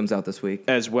Baseball, Which comes out this week.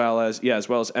 as well as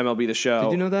MLB The Show.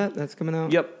 Did you know that? That's coming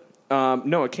out? Yep.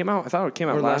 No, it came out. I thought it came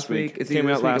out Or last week. It's It came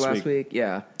either out this week or last week.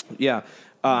 Yeah. Yeah.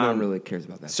 No one really cares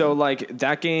about that. So like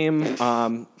that game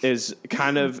is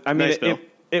kind of, I mean, Nice, Bill.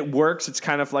 it works. It's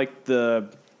kind of like the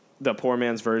poor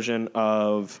man's version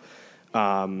of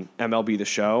MLB The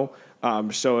Show.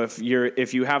 So if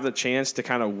you have the chance to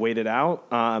kind of wait it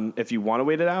out, if you want to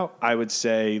wait it out, I would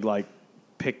say like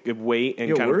weight and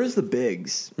Yo, kind where of. is the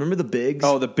Bigs? Remember the Bigs?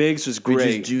 Oh, the Bigs was We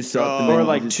great. just juice up and Or then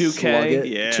like you just slug 2K, it.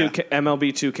 Yeah. 2K,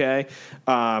 MLB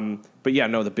 2K. But yeah,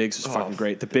 no, the Bigs was fucking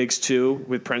great. The Bigs 2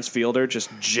 with Prince Fielder just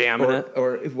jamming it.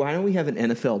 Or why don't we have an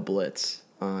NFL Blitz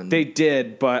on? They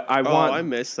did, but I I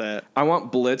missed that. I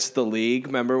want Blitz the League.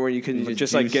 Remember where you can You just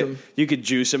just like juice get 'em? you could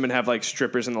juice them and have like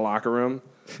strippers in the locker room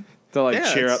to like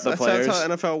cheer up the players. That's how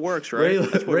NFL works, right?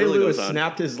 That's what Ray really Lewis goes on.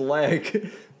 snapped his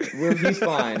leg. He's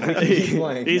fine. We can keep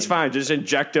playing. He's fine. Just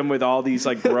inject him with all these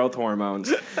like growth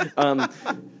hormones.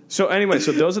 So anyway,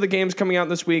 so those are the games coming out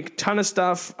this week. Ton of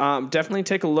stuff. Definitely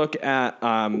take a look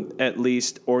at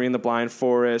least Ori and the Blind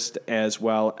Forest as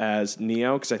well as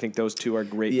Neo, because I think those two are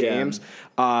great games.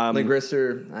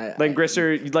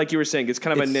 Langrisser, like you were saying, it's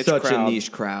kind of a niche such crowd. a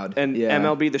niche crowd. And yeah.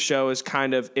 MLB The Show is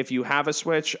kind of, if you have a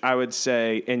Switch, I would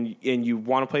say, and you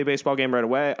want to play a baseball game right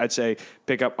away, I'd say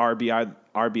pick up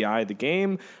RBI the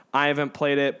game. I haven't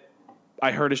played it. I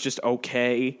heard it's just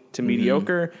okay to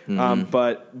mediocre,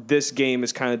 but this game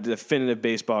is kind of the definitive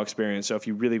baseball experience. So if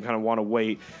you really kind of want to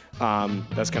wait,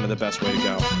 that's kind of the best way to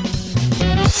go.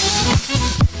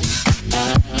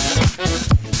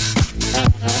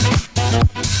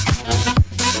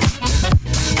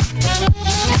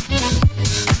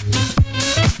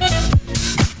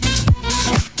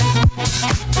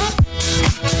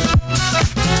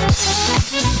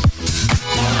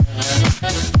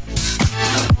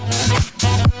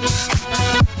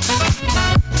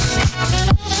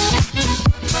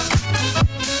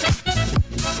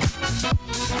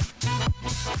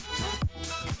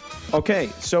 Okay,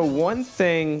 so one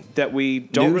thing that we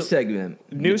don't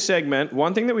new segment.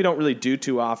 One thing that we don't really do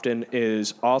too often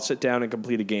is I'll sit down and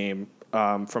complete a game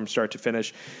from start to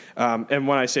finish. And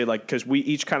when I say because we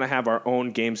each kind of have our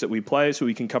own games that we play, so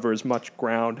we can cover as much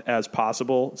ground as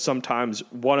possible. Sometimes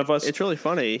one of us. It's really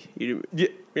funny.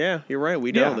 Yeah, you're right.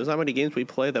 We don't. Yeah. There's not many games we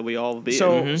play that we all beat.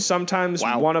 So sometimes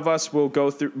one of us will go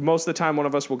through. Most of the time, one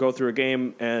of us will go through a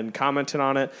game and comment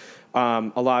on it.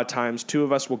 A lot of times, two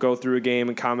of us will go through a game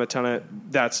and comment on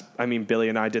it. Billy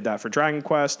and I did that for Dragon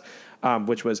Quest,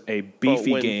 which was a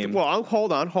beefy game. Well,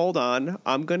 hold on.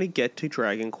 I'm going to get to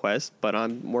Dragon Quest, but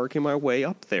I'm working my way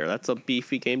up there. That's a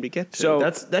beefy game to get to. So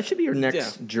that should be your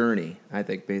next journey, I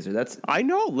think, Baser. I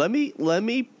know. Let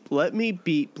me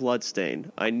beat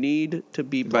Bloodstain. I need to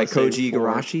beat By Bloodstain Koji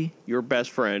Igarashi? Your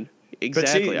best friend.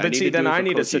 Exactly. I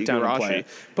need to sit down and play it.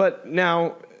 But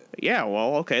now. Yeah,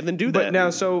 well, okay, then do that. But now,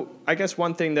 so I guess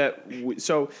one thing that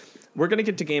we're going to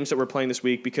get to games that we're playing this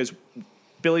week because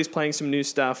Billy's playing some new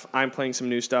stuff, I'm playing some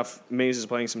new stuff, Maze is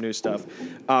playing some new stuff.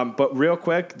 But real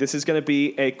quick, this is going to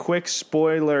be a quick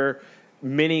spoiler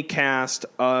mini cast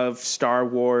of Star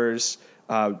Wars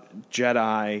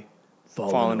Jedi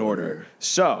Fallen Order.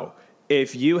 So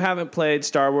if you haven't played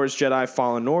Star Wars Jedi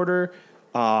Fallen Order,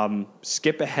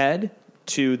 skip ahead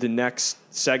to the next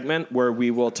segment where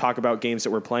we will talk about games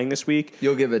that we're playing this week.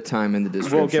 You'll give a time in the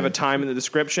description. We'll give a time in the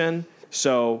description.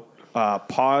 So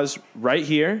pause right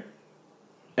here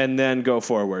and then go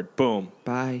forward. Boom.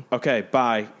 Bye. Okay,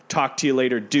 bye. Talk to you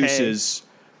later. Deuces. Hey,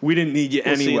 we didn't need you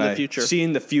anyway. See you in the future. See you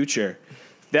in the future.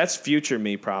 That's future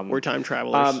me problem. We're time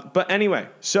travelers. But anyway,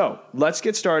 so let's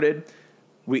get started.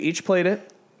 We each played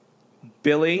it.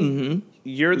 Billy,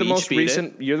 you're the most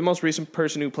recent. You're the most recent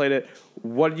person who played it.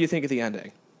 What did you think of the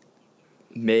ending?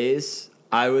 Maze.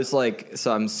 I was like,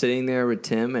 so I'm sitting there with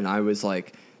Tim, and I was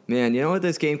like, man, you know what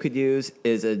this game could use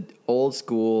is an old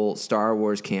school Star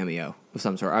Wars cameo of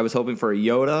some sort. I was hoping for a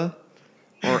Yoda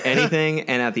or anything,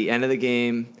 and at the end of the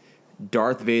game,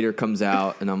 Darth Vader comes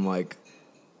out, and I'm like,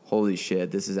 holy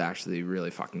shit, this is actually really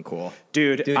fucking cool.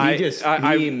 Dude,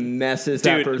 he messes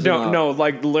that person up. No,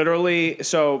 like literally.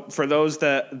 So for those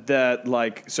that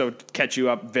like, so catch you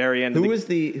up very end. Who was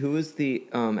the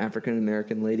African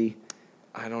American lady?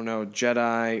 I don't know,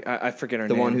 Jedi. I forget her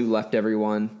name. name. The one who left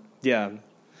everyone. Yeah,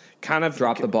 kind of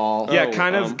dropped the ball. Yeah,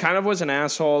 kind of was an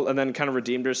asshole, and then kind of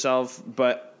redeemed herself.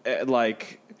 But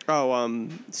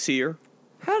Seer.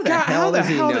 How the hell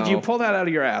did you pull that out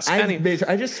of your ass? I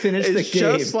just finished the game. It's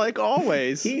just like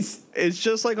always. It's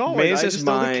just like always. I just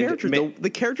know the characters. The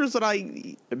characters that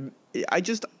I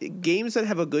just games that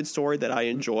have a good story that I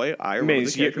enjoy. I remember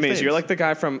the characters' names. You're like the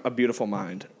guy from A Beautiful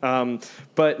Mind.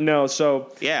 But no,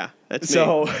 so yeah, that's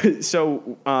me.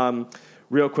 So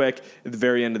real quick, at the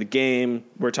very end of the game,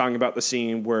 we're talking about the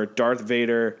scene where Darth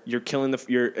Vader, you're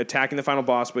attacking the final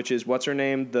boss, which is what's her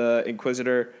name, the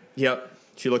Inquisitor. Yep.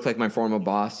 She looked like my former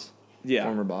boss. Yeah.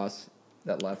 Former boss.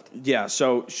 that left. Yeah,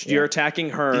 so you're attacking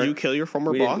her. Did you kill your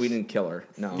former boss? We didn't kill her.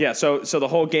 No. Yeah, so the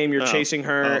whole game you're chasing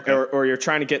her, or you're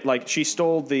trying to get like she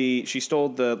stole the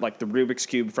like the Rubik's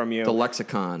cube from you. The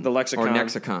lexicon. Or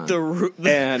Nexicon.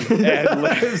 and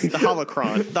the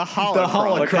holocron. The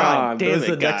holocron. Damn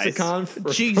it,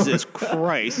 guys. Jesus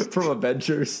Christ. From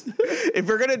Avengers. If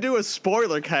we're gonna do a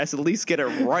spoiler cast, at least get it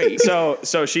right.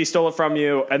 So she stole it from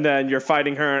you, and then you're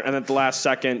fighting her, and at the last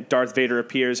second, Darth Vader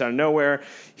appears out of nowhere.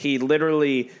 He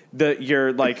literally the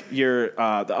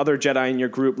other Jedi in your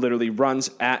group literally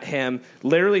runs at him.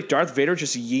 Literally, Darth Vader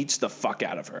just yeets the fuck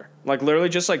out of her. Like literally,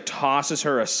 just like tosses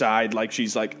her aside like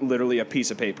she's like literally a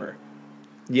piece of paper.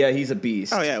 Yeah, he's a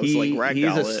beast. Oh yeah, it was like ragdoll.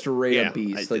 He's a straight up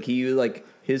beast.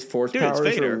 His force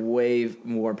powers are way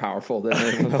more powerful than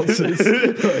anyone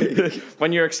else's.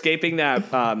 When you're escaping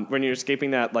that,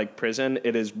 like prison,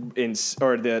 it is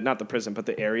not the prison, but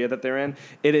the area that they're in.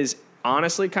 It is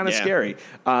honestly kind of scary.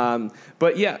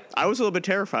 But yeah, I was a little bit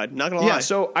terrified. Not gonna lie. Yeah,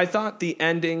 so I thought the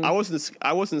ending. I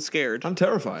wasn't scared. I'm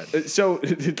terrified. So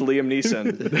Liam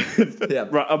Neeson,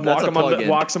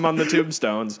 walks him on the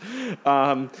tombstones.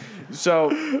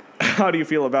 So how do you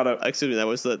feel about it? Excuse me, that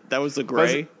was the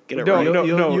gray. Get it right. No.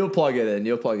 You'll plug it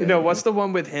in. No, what's the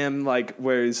one with him like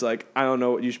where he's like, I don't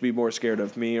know, you should be more scared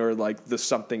of me, or like the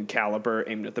something caliber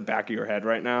aimed at the back of your head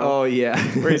right now. Oh yeah,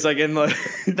 where he's like in the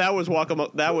that was Walk Among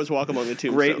the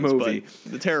Tombstones. Great movie.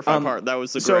 The terrifying part that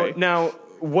was the gray. So now,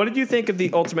 what did you think of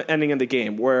the ultimate ending of the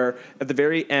game, where at the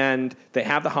very end they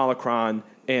have the holocron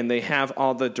and they have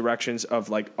all the directions of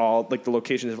like all like the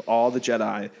locations of all the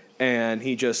Jedi? And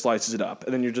he just slices it up.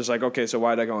 And then you're just like, okay, so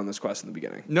why did I go on this quest in the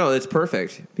beginning? No, it's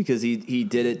perfect. Because he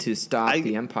did it to stop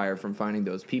the Empire from finding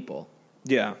those people.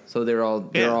 Yeah. So they're all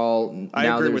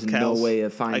now there's no way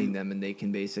of finding them, and they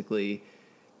can basically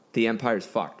the Empire's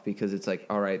fucked because it's like,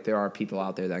 all right, there are people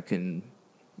out there that can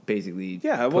basically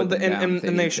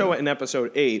and they show it in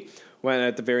episode 8 when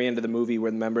at the very end of the movie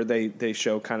where remember they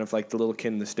show kind of like the little kid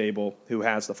in the stable who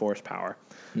has the force power.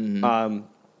 Mm-hmm.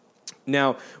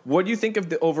 Now, what do you think of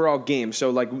the overall game?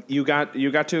 So, like, you got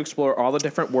to explore all the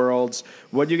different worlds.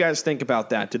 What do you guys think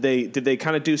about that? Did they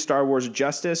kind of do Star Wars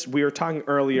justice? We were talking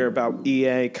earlier about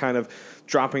EA kind of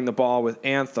dropping the ball with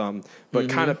Anthem, but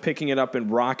kind of picking it up and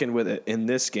rocking with it in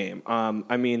this game.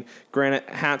 I mean, granted,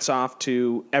 hats off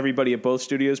to everybody at both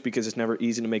studios because it's never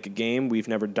easy to make a game. We've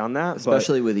never done that,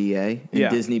 especially with EA and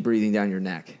Disney breathing down your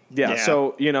neck. Yeah,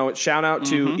 so shout out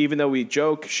to even though we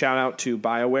joke, shout out to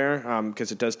BioWare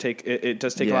because it does take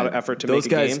a lot of effort to make a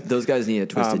game. Those guys need a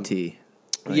Twisted Tea.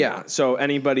 Right. Yeah, so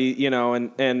anybody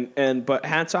and but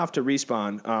hats off to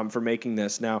Respawn for making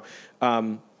this. Now,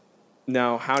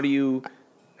 how do you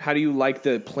like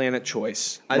the planet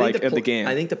choice of the game?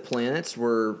 I think the planets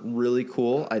were really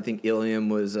cool. I think Ilium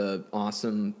was an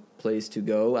awesome place to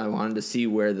go. I wanted to see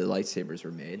where the lightsabers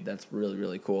were made. That's really,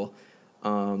 really cool.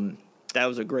 That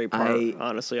was a great part.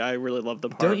 Honestly, I really loved the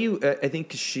part. Don't you? I think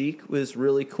Kashyyyk was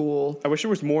really cool. I wish there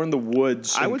was more in the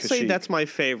woods. I would say that's my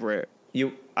favorite.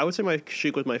 I would say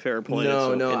Kashyyyk was my favorite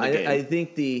planet. No. I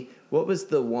think what was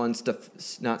the one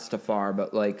not Stafar,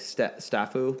 but like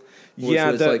Stafu?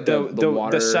 The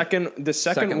water. The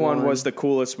second one was the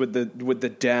coolest with the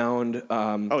downed.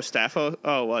 Staffo.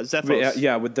 Zephos.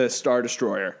 Yeah, with the Star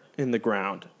Destroyer in the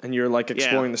ground, and you're like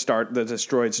exploring the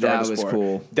destroyed Star Destroyer. That was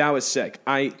cool. That was sick.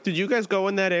 Did you guys go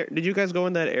in that? Did you guys go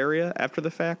in that area after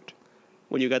the fact?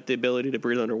 When you got the ability to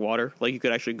breathe underwater, like you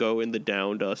could actually go in the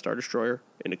downed Star Destroyer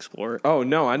and explore it. Oh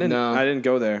no, I didn't. No. I didn't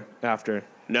go there after.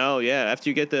 No, yeah. After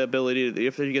you get the ability,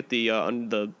 after you get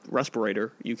the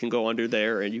respirator, you can go under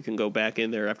there and you can go back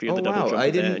in there after you get the double jump.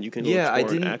 And you can go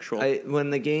explore an actual. When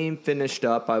the game finished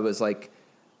up, I was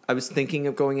thinking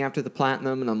of going after the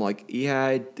platinum, and I'm like,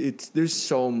 yeah, there's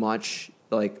so much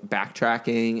like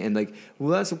backtracking and like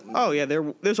there's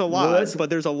a lot, but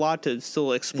there's a lot to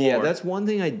still explore. Yeah, that's one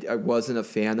thing I wasn't a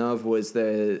fan of was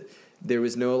there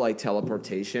was no like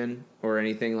teleportation or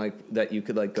anything like that you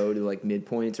could like go to like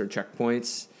midpoints or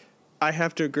checkpoints. I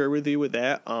have to agree with you with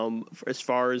that. As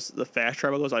far as the fast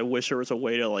travel goes, I wish there was a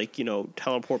way to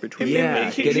teleport between.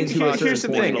 Here's the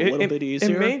thing: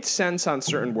 it made sense on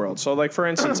certain worlds. So, like for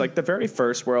instance, like the very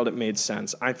first world, it made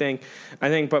sense. I think,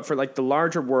 but for like the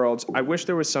larger worlds, I wish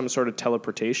there was some sort of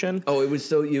teleportation. Oh, it was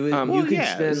so you could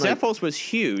spend Zephos was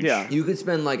huge. Yeah, you could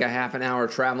spend like a half an hour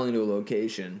traveling to a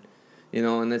location.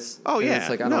 And that's it's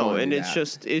like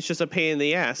it's just a pain in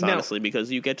the ass, honestly, because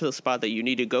you get to the spot that you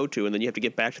need to go to, and then you have to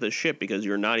get back to the ship because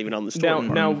you're not even on the story.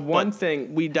 Now, one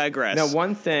thing we digress. Now,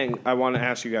 one thing I want to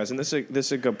ask you guys, and this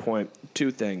is a good point.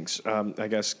 Two things, I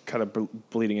guess, kind of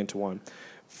bleeding into one.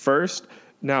 First,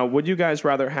 Now, would you guys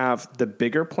rather have the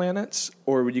bigger planets,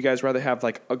 or would you guys rather have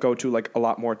like go to like a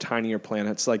lot more tinier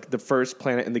planets, like the first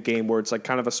planet in the game where it's like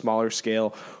kind of a smaller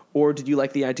scale? Or did you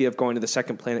like the idea of going to the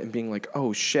second planet and being like,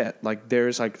 oh shit, like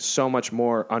there's like so much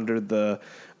more under the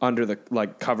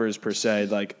like covers per se,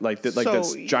 like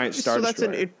that's giant Star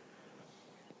Destroyer.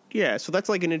 So that's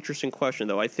like an interesting question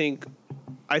though. I think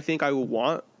I would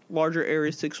want larger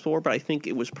areas to explore, but I think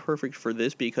it was perfect for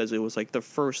this because it was like the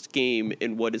first game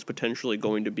in what is potentially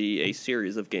going to be a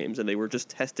series of games, and they were just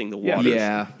testing the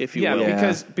waters, if you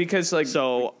will. Because like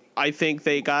so, I think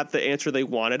they got the answer they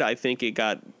wanted. I think it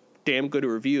got damn good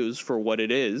reviews for what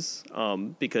it is,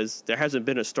 because there hasn't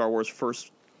been a Star Wars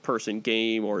first-person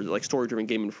game or like story-driven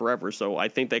game in forever. So I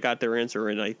think they got their answer,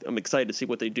 and I'm excited to see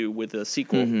what they do with the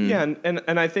sequel. Mm-hmm. Yeah,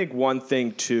 and I think one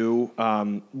thing too,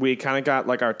 we kind of got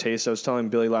like our taste. I was telling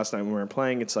Billy last night when we were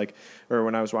playing, it's like, or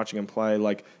when I was watching him play,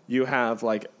 like you have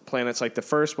like planets like the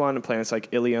first one and planets like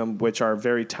Ilium, which are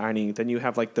very tiny. Then you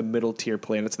have like the middle tier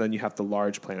planets, and then you have the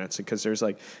large planets, because there's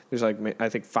like I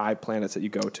think 5 planets that you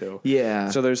go to. Yeah.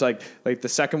 So there's like the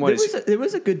second one there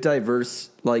was a good diverse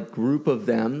like group of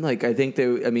them. Like I think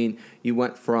you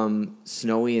went from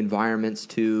snowy environments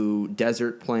to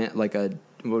desert plant, like a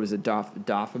what was it,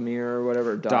 Dathomir or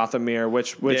whatever? Dathomir,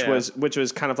 which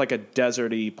was kind of like a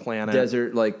deserty planet.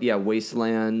 Desert,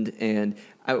 wasteland. And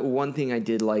one thing I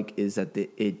did like is that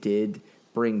it did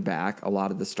bring back a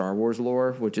lot of the Star Wars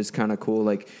lore, which is kind of cool.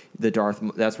 Like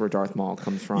that's where Darth Maul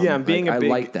comes from. Yeah, and being I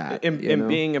like that. And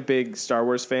being a big Star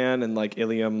Wars fan, and like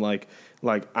Ilium, like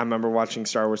I remember watching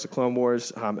Star Wars: The Clone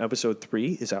Wars. Episode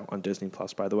 3 is out on Disney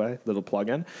Plus, by the way. Little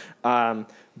plug-in.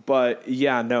 But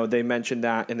yeah, no, they mentioned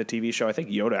that in the TV show. I think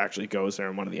Yoda actually goes there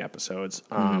in one of the episodes.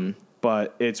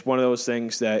 But it's one of those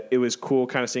things that it was cool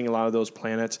kind of seeing a lot of those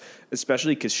planets,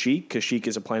 especially Kashyyyk. Kashyyyk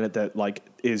is a planet that like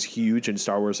is huge in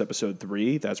Star Wars Episode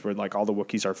 3. That's where like all the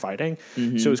Wookiees are fighting.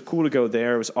 Mm-hmm. So it was cool to go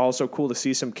there. It was also cool to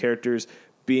see some characters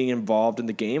being involved in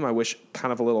the game. I wish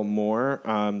kind of a little more.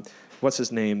 What's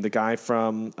his name? The guy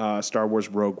from Star Wars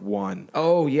Rogue One.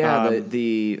 Oh yeah,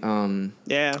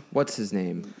 what's his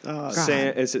name?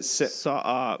 Is it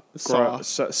something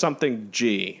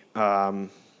G?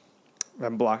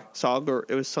 I'm blocked.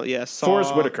 It was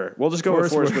Forrest Whitaker. We'll just go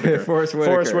with Forrest Whitaker. Forrest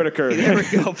Whitaker. There we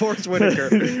go. Forrest Whitaker.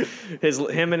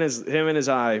 him and his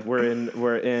eye were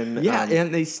in. Yeah,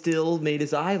 and they still made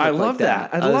his eye look I love like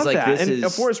that. I love that.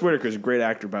 And Forrest Whitaker is a great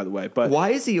actor, by the way. But why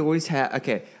is he always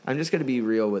okay, I'm just going to be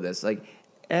real with this. Like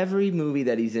every movie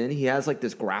that he's in, he has like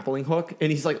this grappling hook,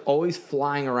 and he's like always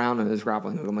flying around on his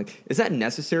grappling hook. I'm like, is that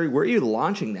necessary? Where are you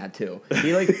launching that to?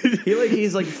 He's like fighting.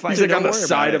 He's like on the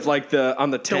side of like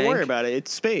on the tank. Don't worry about it.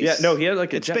 It's space. Yeah, no, he had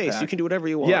like it's space. You can do whatever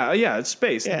you want. Yeah, it's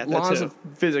space. Yeah, laws of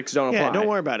physics don't apply. Yeah, don't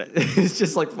worry about it. It's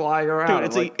just like flying around.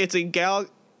 Dude,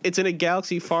 it's in a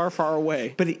galaxy far, far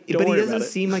away. But he doesn't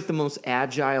seem like the most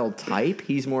agile type.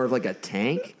 He's more of like a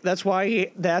tank. That's why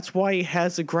he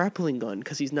has a grappling gun,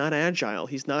 because he's not agile.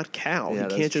 He's not Cal. Yeah, he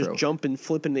can't just jump and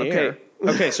flip in the air.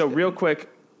 Okay, so real quick,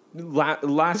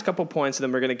 last couple points, and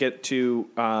then we're going to get to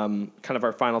kind of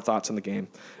our final thoughts on the game.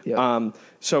 Yep.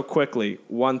 So quickly,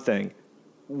 one thing.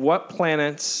 What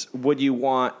planets would you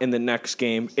want in the next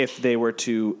game if they were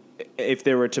to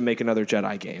make another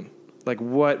Jedi game? Like,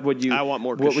 what would you? I want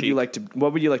more. What would you like to?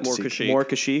 What would you like more to see? Kashyyyk. More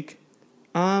Kashyyyk.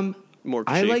 More Kashyyyk.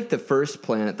 I like the first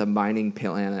planet, the mining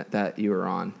planet that you were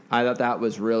on. I thought that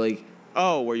was really.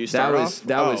 Oh, where you start off?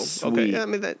 That was sweet. Okay. I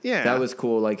mean, that was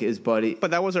cool. Like his buddy,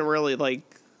 but that wasn't really like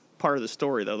part of the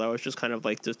story, though. That was just kind of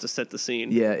like just to set the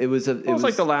scene. Yeah, it was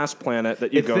like the last planet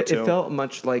that you go to. It felt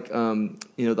much like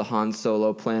the Han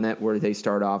Solo planet, where they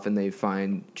start off and they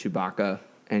find Chewbacca,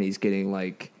 and he's getting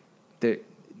like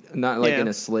not like in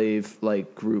a slave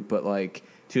like group, but like,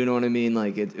 do you know what I mean?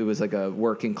 Like it was like a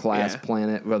working class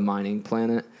planet, a mining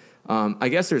planet. I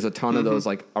guess there's a ton of those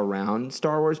like around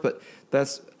Star Wars, but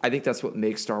I think that's what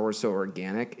makes Star Wars so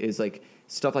organic, is like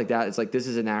stuff like that. It's like, this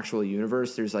is an actual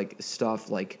universe. There's like stuff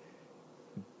like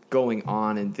going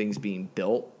on and things being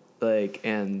built, like,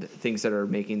 and things that are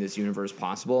making this universe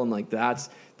possible. And like that's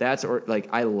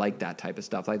I like that type of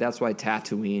stuff. Like that's why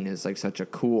Tatooine is like such a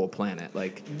cool planet.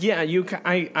 Like, yeah,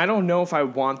 I don't know if I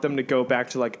want them to go back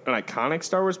to like an iconic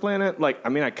Star Wars planet. Like, I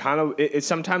mean, I kind of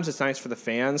sometimes it's nice for the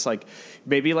fans. Like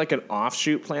maybe like an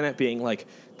offshoot planet being like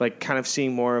kind of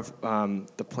seeing more of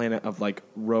the planet of like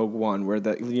Rogue One, where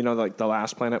like the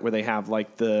last planet where they have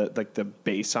like the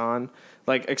base on.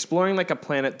 Like exploring like a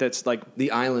planet that's like the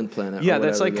island planet. Yeah,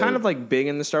 that's like kind of like big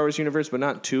in the Star Wars universe, but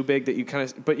not too big that you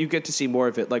but you get to see more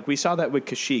of it. Like we saw that with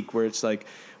Kashyyyk, where it's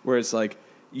like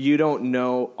you don't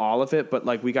know all of it, but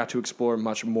like we got to explore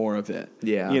much more of it.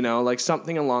 Yeah. You know, like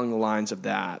something along the lines of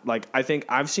that. Like I think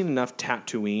I've seen enough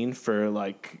Tatooine for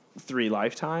like 3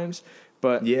 lifetimes,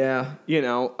 but Yeah. you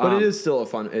know, But it is still a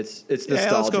fun. It's nostalgia.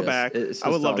 Yeah, let's go back. It's I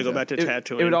would love to go nostalgia. back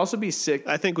to Tatooine. it would also be sick.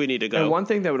 I think we need to go. And one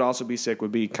thing that would also be sick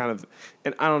would be kind of,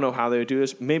 and I don't know how they would do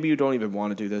this. Maybe you don't even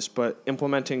want to do this, but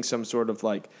implementing some sort of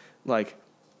like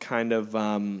kind of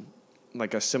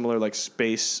like a similar like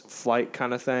space flight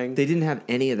kind of thing. They didn't have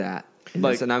any of that.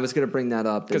 Like- And I was going to bring that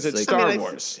up Because it's like, Star I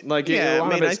Wars. Like yeah, a lot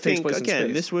I mean, of I it takes think place in again,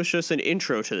 space. this was just an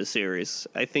intro to the series.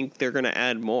 I think they're going to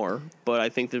add more, but I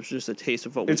think there's just a taste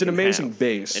of what It's we an can amazing have,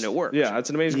 base, and it worked. Yeah, it's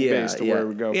an amazing Yeah, base to yeah. where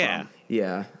we go Yeah. from.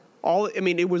 Yeah. I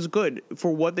mean, it was good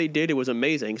for what they did. It was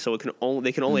amazing. So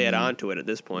they can only add on to it at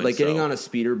this point. Like getting so- on a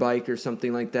speeder bike or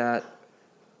something like that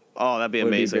Oh, that'd be would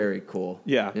amazing. be very cool.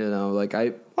 Yeah. You know, like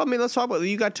Well, I mean, let's talk about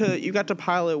you got to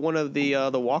pilot one of the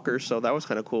walkers, so that was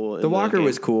kind of cool. in the walker game.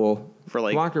 was cool. For,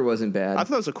 like- Walker wasn't bad. I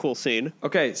thought it was a cool scene.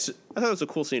 Okay, so, I thought it was a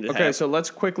cool scene to okay, have. so let's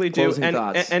quickly do Closing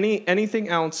thoughts. anything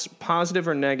else positive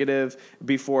or negative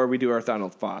before we do our final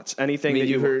thoughts. Anything I mean,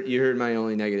 that you heard my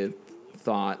only negative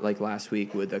thought like last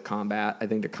week with the combat. I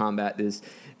think the combat is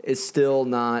still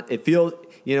not. It feels,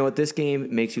 you know what, this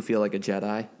game makes you feel like a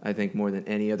Jedi. I think more than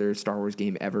any other Star Wars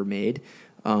game ever made.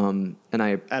 And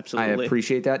I Absolutely.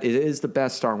 appreciate that. It is the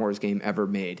best Star Wars game ever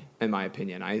made, in my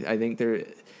opinion. I think there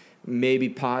maybe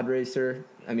Pod Racer.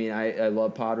 I mean, I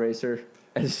love Pod Racer.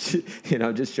 As, you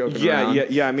know, just joking around.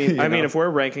 Yeah. I mean, You know? if we're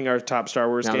ranking our top Star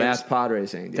Wars Now games, that's pod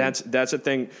racing. Dude. that's a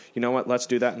thing. You know what? Let's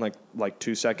do that in like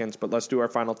 2 seconds. But let's do our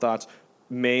final thoughts.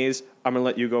 Maze, I'm gonna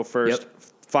let you go first. Yep.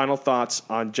 Final thoughts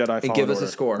on Jedi Fallen give us a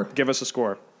Order. score. Give us a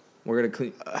score. We're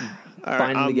gonna All bind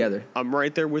right, them together. I'm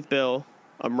right there with Bill.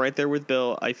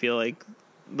 I feel like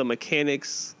the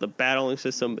mechanics, the battling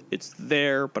system, it's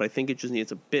there, but I think it just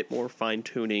needs a bit more fine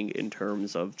tuning in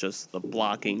terms of just the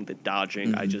blocking, the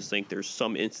dodging. I just think there's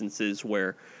some instances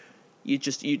where you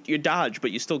dodge,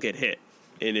 but you still get hit,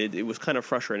 and it was kind of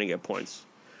frustrating at points.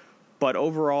 But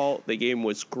overall, the game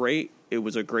was great. It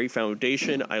was a great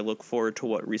foundation. I look forward to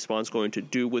what Respawn's going to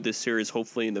do with this series.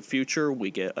 Hopefully in the future,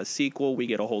 we get a sequel, we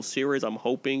get a whole series. I'm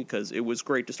hoping, because it was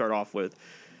great to start off with.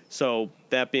 So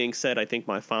that being said, I think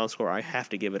my final score, I have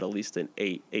to give it at least an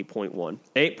 8.1.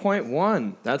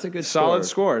 8.1. That's a good solid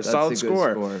score. That's Solid a good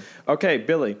score. Okay,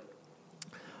 Billy.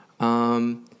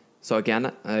 So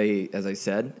again, as I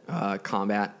said,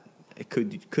 combat it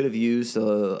could have used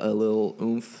a little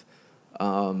oomph.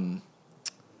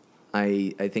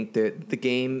 I think that the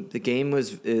game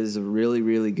is a really,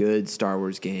 really good Star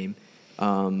Wars game.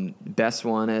 Best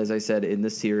one, as I said, in the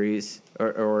series,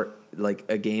 or like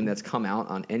a game that's come out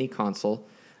on any console.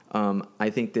 I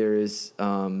think there is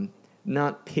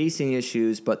not pacing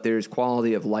issues, but there's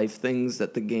quality of life things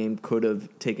that the game could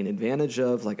have taken advantage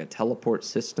of, like a teleport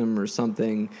system or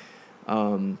something.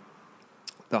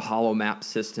 The hollow map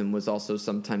system was also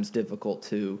sometimes difficult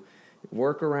to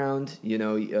work around. You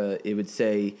know, it would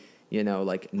say, you know,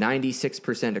 like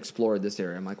 96% explored this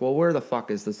area. I'm like, well, where the fuck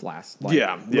is this last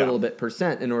little bit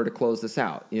percent in order to close this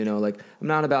out? You know, like I'm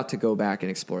not about to go back and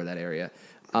explore that area.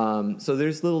 So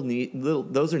there's those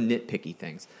are nitpicky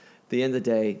things. At the end of the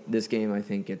day, this game I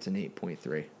think gets an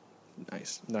 8.3.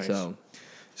 Nice.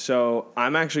 So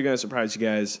I'm actually going to surprise you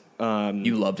guys.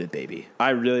 you loved it, baby.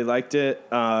 I really liked it.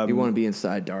 You want to be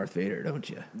inside Darth Vader, don't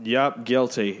you? Yep,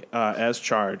 guilty as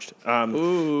charged.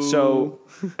 So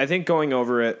I think going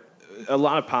over it, a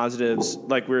lot of positives,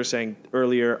 like we were saying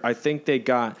earlier. I think they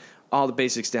got all the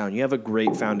basics down. You have a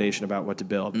great foundation about what to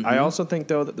build. I also think,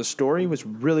 though, that the story was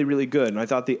really, really good, and I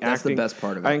thought the That's acting. the best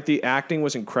part of it. I think the acting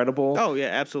was incredible. Oh, yeah,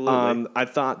 absolutely. I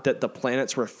thought that the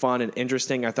planets were fun and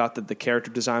interesting. I thought that the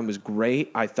character design was great.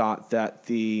 I thought that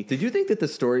Did you think that the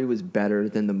story was better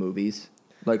than the movies?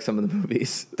 Like some of the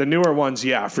movies? the newer ones,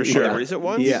 yeah, for sure. The recent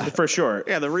ones? Yeah. For sure.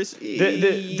 Yeah, the recent...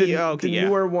 The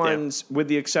newer ones, with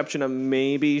the exception of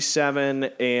maybe 7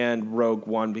 and Rogue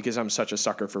One, because I'm such a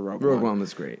sucker for Rogue One. Rogue One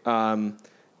was great. Well,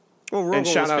 Rogue And One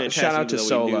shout was out fantastic, to even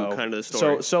though we Solo. knew kind of the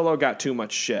story. Solo got too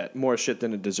much shit, more shit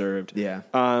than it deserved. Yeah.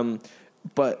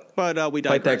 But we digress.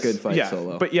 Fight that good fight, yeah,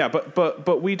 Solo.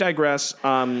 but we digress.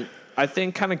 I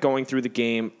think kind of going through the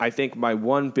game, I think my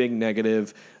one big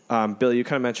negative, Billy, you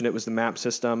kind of mentioned it, was the map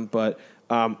system, but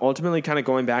ultimately kind of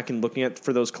going back and looking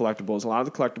for those collectibles. A lot of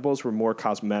the collectibles were more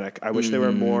cosmetic. I wish they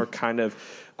were more kind of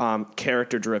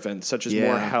character driven, such as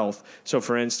more health. So,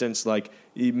 for instance, like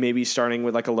maybe starting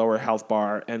with like a lower health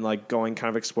bar and like going kind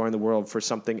of exploring the world for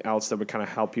something else that would kind of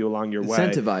help you along your way.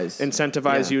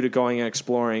 Incentivize you to going and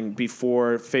exploring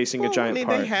before facing a giant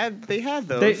part. They had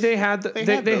those. They had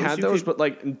those, but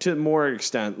like to more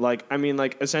extent. Like I mean,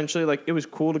 like essentially, like it was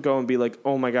cool to go and be like,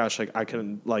 oh my gosh, like I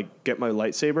can like get my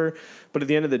lightsaber. But at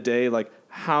the end of the day, like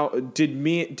how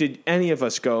did any of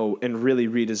us go and really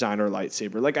redesign our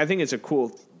lightsaber? Like I think it's a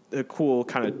cool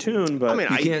kind of tune, but I mean,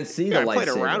 you can't see the lightsaber. I played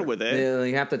around with it. Yeah,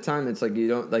 like half the time, it's like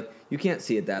you can't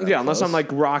see it that. Yeah, unless close. I'm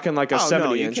like rocking like a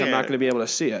 70-inch, I'm not going to be able to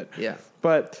see it. Yeah,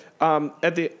 but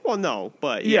at the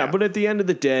but at the end of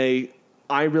the day,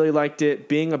 I really liked it.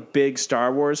 Being a big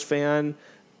Star Wars fan,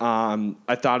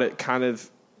 I thought it kind of.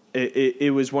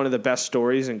 It was one of the best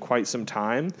stories in quite some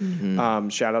time. Mm-hmm.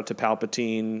 Shout out to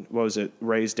Palpatine. What was it?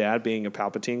 Rey's dad being a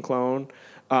Palpatine clone,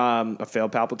 a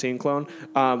failed Palpatine clone.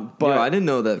 But I didn't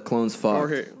know that clones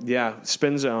fucked. Yeah,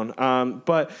 spin zone.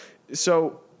 But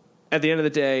so at the end of the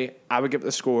day, I would give it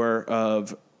the score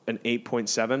of an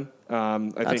 8.7.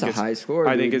 That's a high score.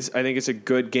 I think it's a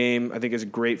good game. I think it's a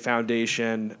great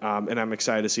foundation, and I'm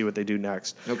excited to see what they do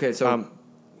next. Okay, so.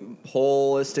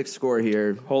 Holistic score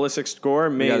here. Holistic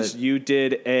score. Maze, you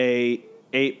did a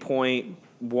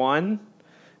 8.1.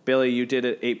 Billy, you did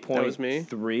it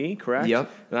 8.3, correct? Yep.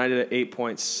 And I did it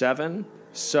 8.7.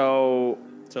 So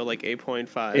like 8.5.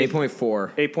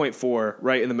 8.4. 8.4,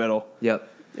 right in the middle. Yep.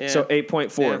 Yeah. So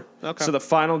 8.4. Yeah. Okay. So the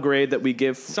final grade that we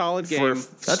give solid game.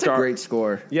 That's a great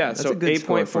score. Yeah, that's so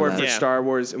 8.4 for Yeah. Star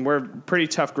Wars, and we're pretty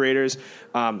tough graders.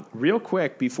 Real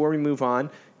quick, before we move on,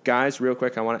 guys, real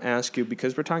quick, I want to ask you,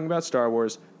 because we're talking about Star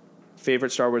Wars,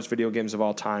 favorite Star Wars video games of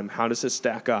all time. How does this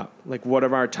stack up? Like, what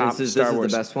are our top Star Wars? This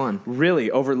is the best one.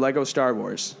 Really? Over Lego Star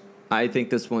Wars? I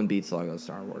think this one beats Lego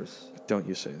Star Wars. Don't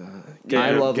you say that.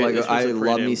 I love Lego. I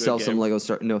love myself some Lego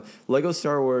Star. No, Lego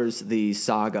Star Wars, the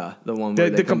saga, the one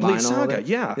where they combine complete all of saga. it.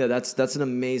 Yeah, that's an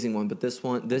amazing one. But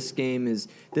this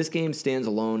game stands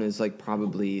alone as like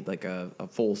probably like a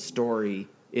full story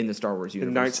in the Star Wars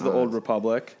universe. Knights of the Old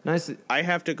Republic. Nice. I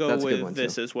have to go with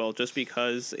this as well, just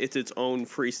because it's its own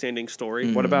freestanding story.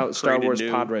 Mm-hmm. What about Star Wars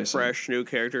Pod Racing? Fresh, new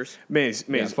characters. Maze.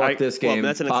 Fuck this game. Well,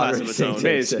 that's in a class of its own.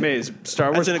 Maze.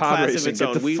 Star Wars Pod Racing.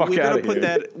 Get the fuck out of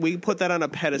here. We put that on a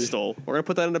pedestal. We're gonna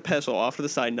put that on a pedestal off to the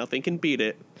side. Nothing can beat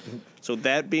it. So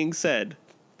that being said,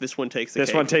 this one takes the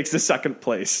cake. One takes the second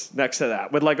place next to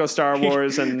that, with Lego Star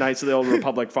Wars and Knights of the Old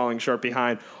Republic falling short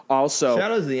behind. Also,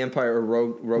 Shadows of the Empire or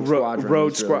Rogue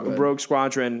Squadron. Rogue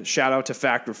Squadron. Shout out to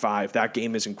Factor 5. That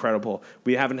game is incredible.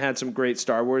 We haven't had some great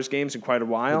Star Wars games in quite a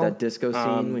while. That disco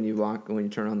scene when you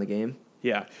turn on the game.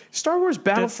 Yeah, Star Wars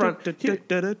Battlefront. I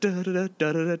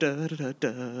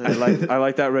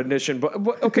like that rendition.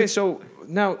 But okay, so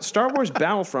now Star Wars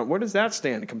Battlefront. Where does that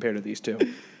stand compared to these two?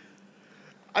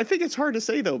 I think it's hard to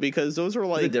say though, because those are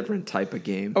like it's a different type of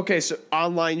game. Okay, so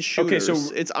online shooters. Okay,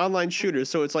 so it's online shooters,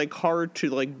 so it's like hard to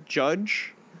like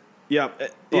judge. Yeah,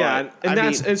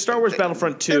 and Star Wars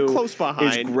Battlefront 2 close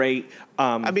behind. is great.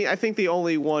 I think the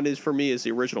only one is for me is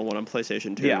the original one on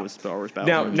PlayStation 2. Was Star Wars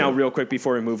Battlefront. Now, real quick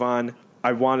before we move on,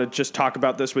 I want to just talk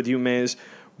about this with you, Maze.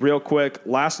 Real quick,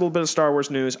 last little bit of Star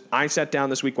Wars news. I sat down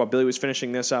this week while Billy was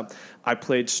finishing this up. I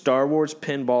played Star Wars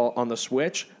Pinball on the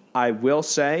Switch. I will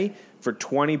say, for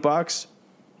 $20,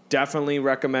 definitely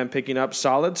recommend picking up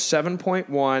solid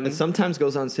 7.1. It sometimes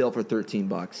goes on sale for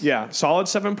 $13. Yeah, solid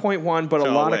 7.1, but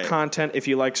a lot of content if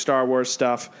you like Star Wars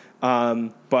stuff,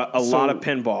 but a lot of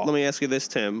pinball. Let me ask you this,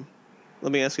 Tim.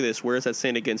 Where does that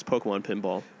stand against Pokemon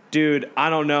Pinball? Dude, I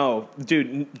don't know.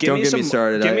 Dude, don't get me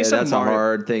started. That's a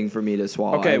hard thing for me to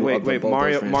swallow. Okay, wait.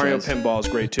 Mario Pinball is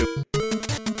great too.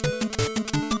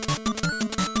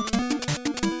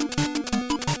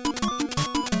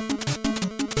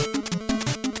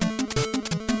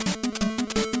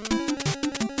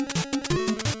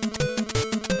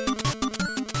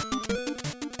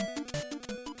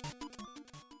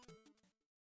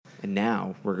 And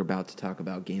now we're about to talk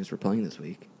about games we're playing this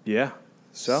week. Yeah.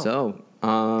 So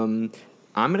I'm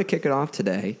going to kick it off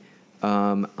today.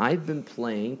 I've been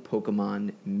playing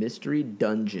Pokemon Mystery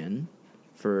Dungeon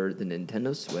for the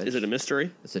Nintendo Switch. Is it a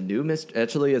mystery? It's a new mystery.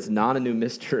 Actually, it's not a new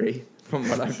mystery from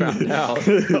what I found out.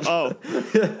 Oh,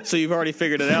 so you've already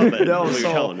figured it out then? No, you're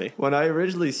telling me. When I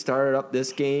originally started up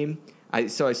this game, I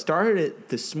started it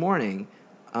this morning,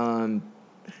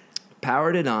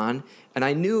 powered it on, and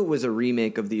I knew it was a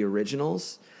remake of the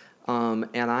originals. And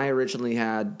I originally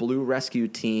had Blue Rescue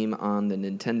Team on the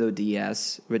Nintendo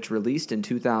DS, which released in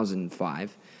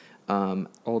 2005.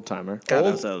 Old timer. God,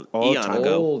 that was a old eon time.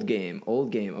 ago. Old game.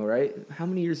 All right. How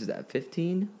many years is that?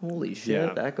 15? Holy shit,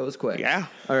 Yeah. that goes quick. Yeah.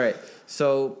 All right.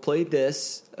 So played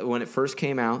this when it first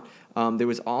came out. There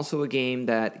was also a game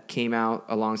that came out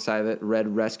alongside of it,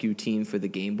 Red Rescue Team for the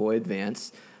Game Boy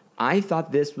Advance. I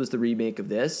thought this was the remake of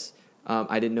this.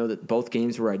 I didn't know that both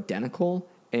games were identical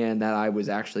and that I was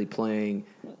actually playing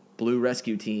Blue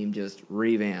Rescue Team just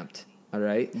revamped. All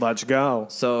right. Let's go.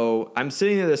 So I'm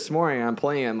sitting there this morning and I'm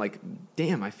playing. I'm like,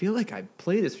 damn, I feel like I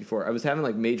played this before. I was having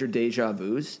like major deja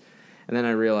vus. And then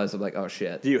I realized I'm like, oh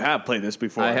shit. You have played this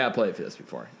before. I have played this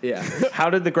before. Yeah. How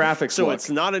did the graphics So look? it's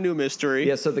not a new mystery.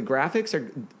 Yeah, so the graphics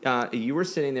are. You were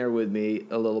sitting there with me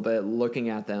a little bit, looking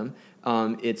at them.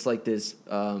 It's like this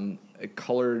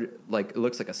colored, like it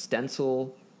looks like a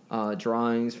stencil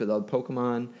drawings for the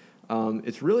Pokemon.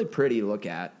 It's really pretty to look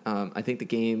at. I think the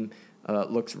game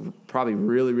looks probably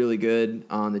really, really good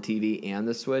on the TV and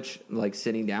the Switch. Like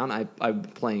sitting down, I'm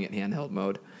playing it handheld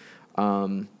mode.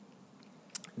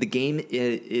 The game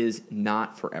is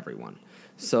not for everyone.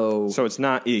 So it's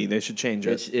not E. They should change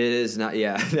it. it is not.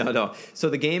 Yeah, no. So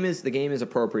the game is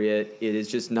appropriate. It is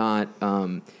just not.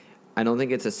 I don't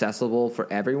think it's accessible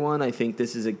for everyone. I think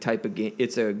this is a type of game.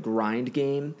 It's a grind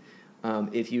game.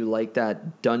 If you like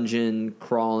that dungeon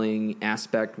crawling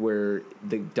aspect where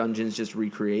the dungeons just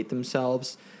recreate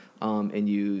themselves, and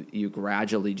you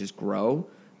gradually just grow,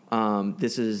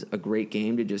 this is a great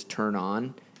game to just turn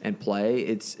on and play.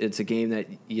 It's a game that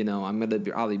I'm going to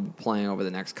probably be playing over the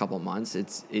next couple of months.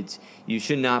 It's you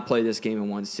should not play this game in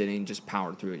one sitting. Just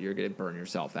power through it. You're going to burn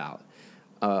yourself out.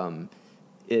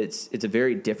 It's a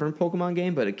very different Pokemon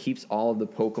game, but it keeps all of the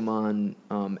Pokemon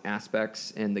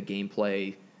aspects and the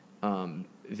gameplay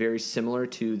very similar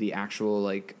to the actual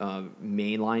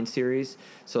mainline series.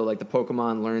 So like the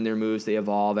Pokemon learn their moves, they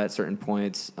evolve at certain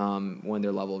points when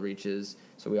their level reaches.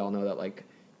 So we all know that like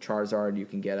Charizard you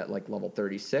can get at like level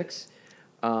 36.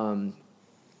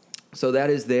 So that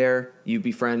is there. You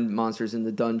befriend monsters in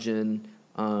the dungeon.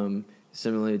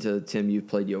 Similarly to Tim, you've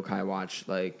played Yokai Watch,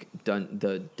 like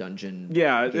the dungeon.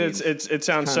 Yeah, games. it sounds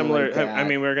Kinda similar. like that. I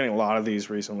mean, we're getting a lot of these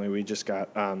recently. We just got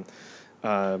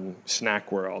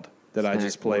Snack World that I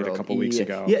just played a couple weeks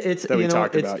ago. Yeah, it's that we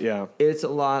talked about. Yeah, it's a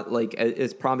lot like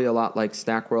it's probably a lot like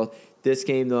Snack World. This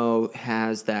game though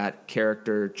has that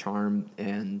character charm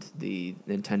and the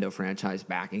Nintendo franchise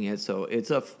backing it, so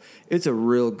it's a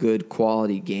real good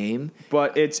quality game.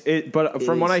 but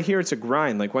from what I hear, it's a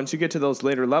grind. Like once you get to those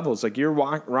later levels, like you're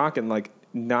rocking like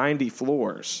 90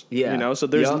 floors. Yeah. So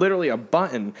there's Yep. literally a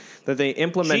button that they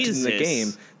implemented in the Jesus.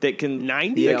 game that can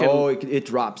 90? Yeah, that can, it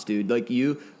drops, dude. Like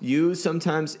you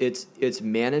sometimes it's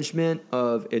management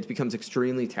of it becomes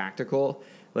extremely tactical.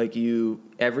 Like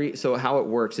so how it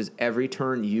works is every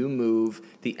turn you move,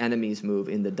 the enemies move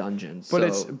in the dungeon.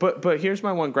 But here's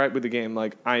my one gripe with the game.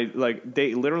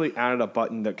 They literally added a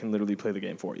button that can literally play the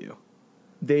game for you.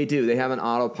 They do. They have an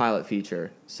autopilot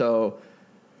feature. So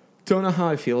don't know how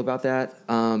I feel about that.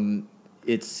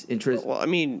 It's interesting. Well, I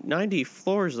mean, 90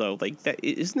 floors though. Like that,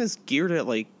 isn't this geared at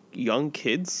like young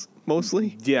kids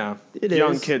mostly? Yeah, It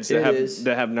young is. kids It that is.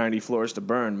 have 90 floors to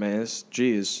burn, man.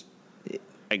 Jeez.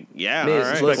 Yeah, Maze,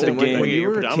 all right. listen, Get when you your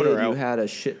were a kid, pedometer you out. had a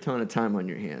shit ton of time on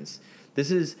your hands.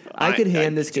 I could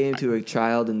hand this game to a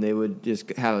child, and they would just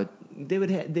they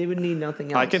would need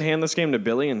nothing else. I could hand this game to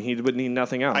Billy, and he would need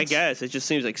nothing else. I guess it just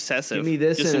seems excessive. Give me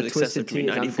this Just and a seems twisted excessive to be tea,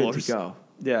 and 90 I'm good floors. to go.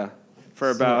 Yeah,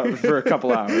 for a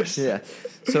couple hours. Yeah.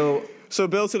 So So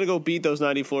Bill's gonna go beat those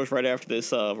 90 floors right after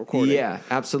this recording. yeah,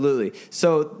 absolutely.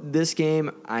 So this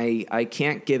game, I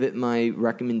can't give it my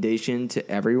recommendation to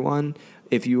everyone.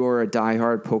 If you are a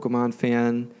diehard Pokemon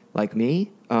fan like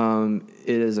me, it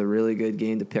is a really good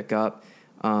game to pick up.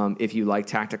 If you like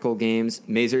tactical games,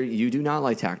 Mazer, you do not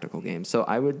like tactical games, so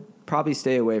I would probably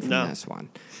stay away from No. this one.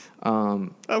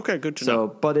 Okay, good to know.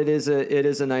 But it is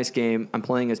a nice game. I'm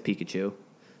playing as Pikachu,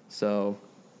 so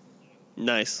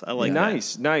Nice. I like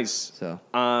Nice.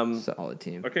 solid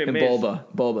team. Okay, and Maze.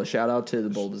 Bulba. Shout out to the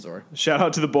Bulbasaur Shout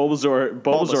out to the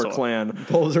Bulbasaur clan,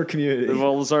 Bulbasaur community. the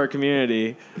Bulbasaur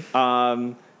community.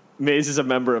 Maze is a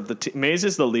member of the Maze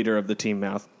is the leader of the Team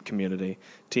Meowth community.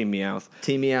 Team Meowth.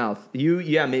 Team Meowth.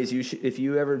 Maze. You should, if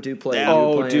you ever do play. Yeah. you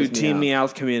Oh, play dude, as Team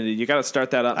Meowth community. You got to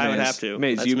start that up. I would Maze. have to.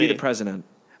 Maze, That's you be me. the president.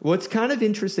 What's kind of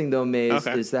interesting though, Maze,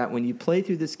 Okay. is that when you play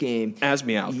through this game As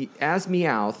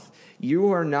Meowth.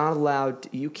 you are not allowed.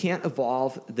 You can't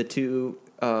evolve the two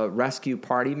rescue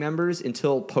party members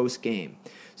until post game.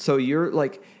 So you're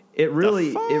like. It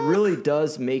really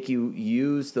does make you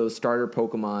use those starter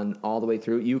Pokemon all the way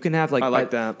through. You can have I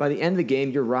like that. By the end of the game,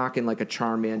 you're rocking like a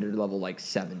Charmander level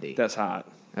 70. That's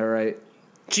hot. All right.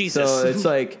 Jesus. So it's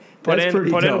like Put that's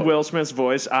pretty in dope. Will Smith's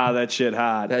voice. That shit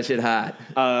hot. That shit hot.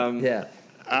 Yeah.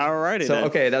 All righty So then.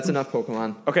 okay, that's enough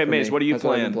Pokemon. Okay, for Maze, me. what are you That's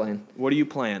what I've playing? been playing? What are you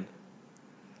playing?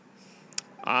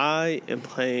 I am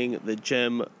playing the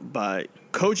gem by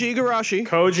Koji Igarashi.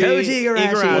 Koji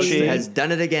Igarashi has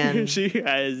done it again. She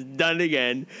has done it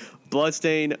again.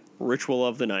 Bloodstain Ritual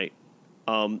of the Night.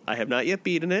 I have not yet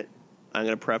beaten it. I'm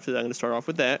going to preface it. I'm going to start off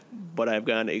with that. But I've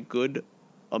gotten a good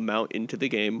amount into the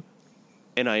game,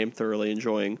 and I am thoroughly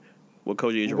enjoying what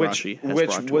Koji Igarashi has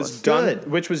brought to us.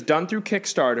 Which was done through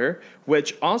Kickstarter.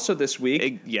 Which also this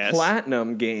week, yes.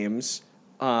 Platinum Games,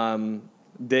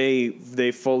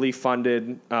 they fully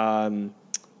funded.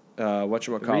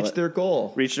 Whatchamacallit? Reached their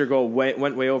goal. Reached their goal.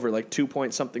 Went way over, like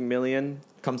 2-point-something million.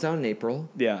 Comes out in April.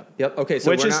 Yeah. Yep. Okay.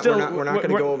 So we're not going to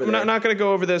go over We're that. not going to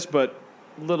go over this, but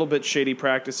a little bit shady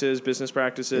practices, business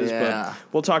practices. Yeah. But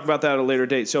we'll talk about that at a later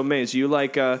date. So, Maze, you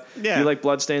like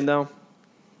Bloodstain though?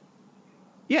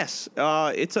 Yes,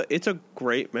 it's a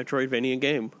great Metroidvania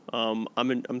game.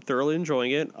 I'm thoroughly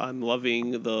enjoying it. I'm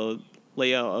loving the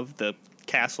layout of the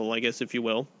castle, I guess, if you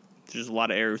will. There's a lot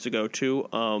of areas to go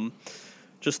to.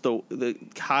 Just the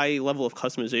high level of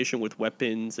customization with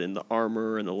weapons and the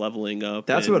armor and the leveling up.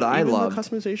 That's and what I even loved. The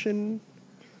customization.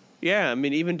 Yeah, I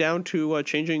mean, even down to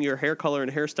changing your hair color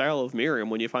and hairstyle of Miriam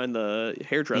when you find the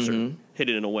hairdresser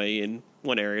hidden in a way in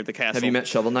one area of the castle. Have you met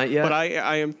Shovel Knight yet? But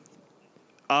I am.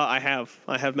 I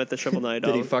have met the Shovel Knight.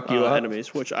 Did he fuck you up?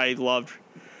 Enemies, which I loved.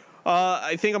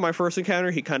 I think on my first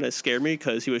encounter, he kind of scared me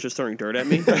because he was just throwing dirt at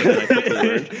me. And then I quickly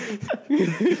learned.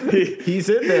 He's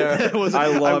in there.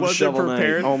 I love wasn't Shovel Knight.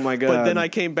 prepared. Oh my god! But then I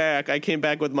came back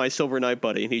with my Silver Knight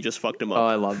buddy, and he just fucked him up. Oh,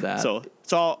 I love that. So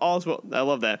I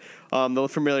love that. The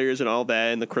familiars and all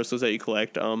that, and the crystals that you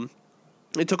collect.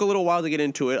 It took a little while to get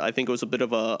into it. I think it was a bit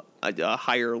of a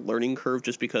higher learning curve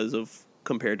just because of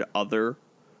compared to other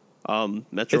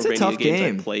Metroidvania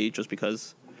games I played, just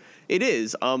because. It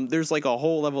is. There's like a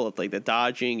whole level of like the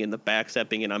dodging and the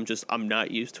backstepping, and I'm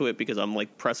not used to it because I'm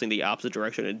like pressing the opposite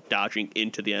direction and dodging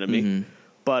into the enemy. Mm-hmm.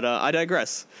 But I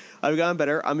digress. I've gotten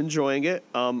better. I'm enjoying it.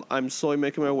 I'm slowly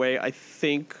making my way. I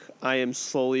think I am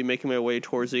slowly making my way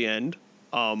towards the end.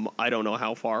 I don't know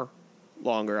how far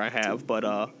longer I have, but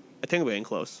I think I'm getting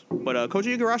close. But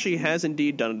Koji Igarashi has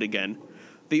indeed done it again.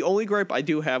 The only gripe I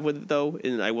do have with it, though,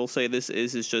 and I will say this,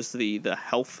 is just the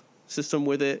health system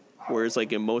with it. Whereas,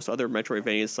 like in most other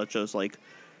Metroidvanias, such as like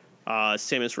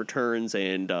Samus Returns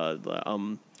and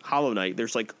Hollow Knight,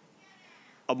 there's like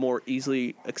a more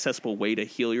easily accessible way to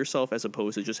heal yourself as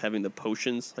opposed to just having the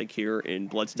potions like here in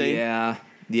Bloodstain.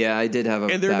 Yeah, I did have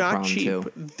and they're that not problem cheap.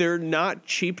 too. They're not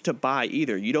cheap to buy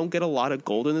either. You don't get a lot of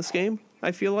gold in this game,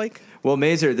 I feel like. Well,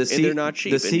 Mazer, they're not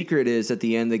cheap. The secret is at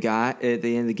the end of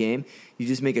the game, you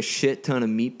just make a shit ton of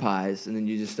meat pies, and then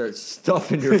you just start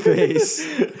stuffing your face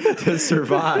to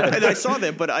survive. And I saw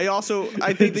that, but I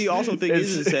think the thing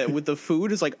is that with the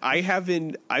food is like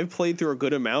I've played through a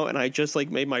good amount, and I just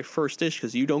like made my first dish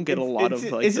because you don't get a lot of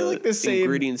like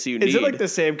ingredients you need. Is it like the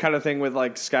same kind of thing with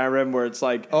like Skyrim where it's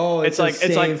like it's like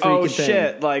oh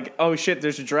shit, thing. like oh shit,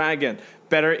 there's a dragon.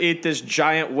 Better eat this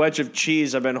giant wedge of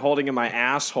cheese I've been holding in my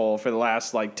asshole for the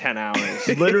last like 10 hours.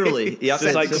 Literally, yep,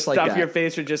 just like just stuff like that. your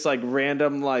face with just like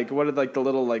random like what are like the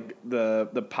little like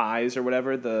the pies or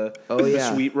whatever the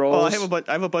sweet rolls. Oh,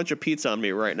 I have a bunch of pizza on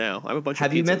me right now. I have a bunch.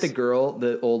 Have of you met pizzas. the girl,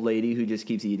 the old lady who just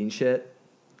keeps eating shit?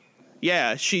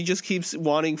 Yeah, she just keeps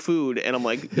wanting food, and I'm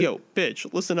like, yo,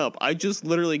 bitch, listen up. I just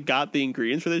literally got the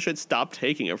ingredients for this shit. Stop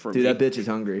taking it from me. Dude, that bitch is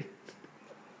hungry.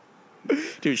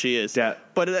 Dude, she is. Yeah.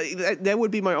 But that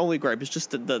would be my only gripe. It's just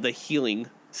the healing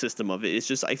system of it. It's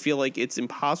just I feel like it's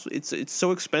impossible. It's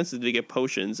so expensive to get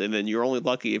potions, and then you're only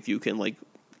lucky if you can like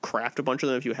craft a bunch of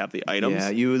them if you have the items.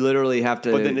 Yeah, you literally have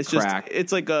to. But then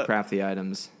it's like craft the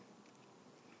items.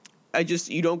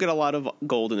 You don't get a lot of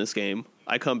gold in this game.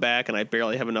 I come back and I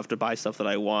barely have enough to buy stuff that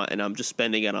I want, and I'm just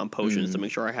spending it on potions to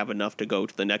make sure I have enough to go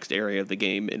to the next area of the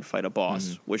game and fight a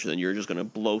boss, which then you're just going to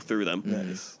blow through them.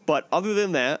 Nice. But other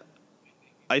than that,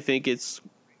 I think it's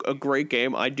a great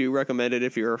game. I do recommend it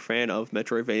if you're a fan of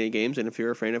Metroidvania games and if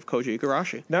you're a fan of Koji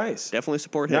Igarashi. Nice. Definitely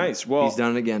support him. Nice. Well, he's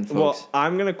done it again, folks. Well,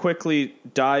 I'm going to quickly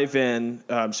dive in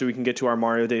so we can get to our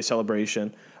Mario Day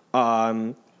celebration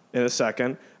in a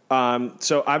second.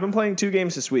 So I've been playing 2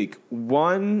 games this week.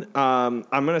 One, I'm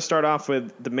going to start off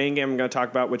with the main game I'm going to talk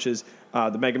about, which is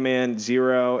the Mega Man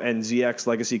Zero and ZX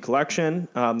Legacy Collection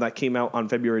that came out on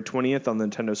February 20th on the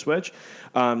Nintendo Switch.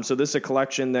 So this is a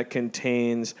collection that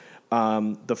contains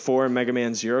the 4 Mega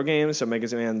Man Zero games, so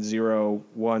Mega Man Zero,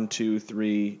 1, 2,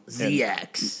 3,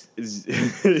 ZX.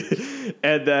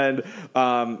 and then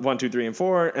 1, 2, 3, and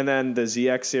 4, and then the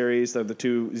ZX series, the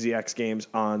 2 ZX games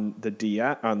on the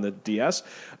DS.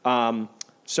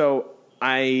 So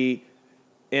I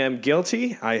am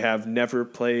guilty. I have never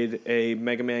played a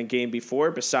Mega Man game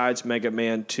before besides Mega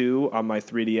Man 2 on my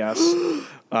 3DS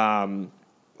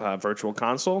virtual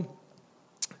console.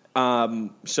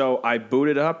 So I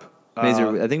booted up.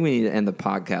 Mazer, I think we need to end the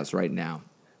podcast right now.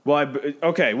 Well,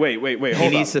 okay, wait. He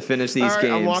Hold needs up. to finish these All right,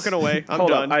 games. I'm walking away. I'm Hold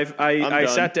done. up. I done.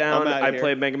 sat down. I'm outta I here.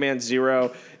 played Mega Man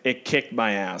Zero. It kicked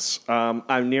my ass.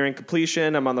 I'm nearing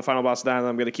completion. I'm on the final boss of that, and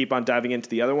I'm going to keep on diving into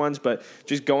the other ones. But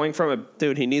just going from a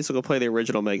Dude, he needs to go play the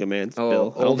original Mega Man. Oh, Bill.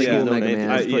 old I don't think school he's doing Mega anything.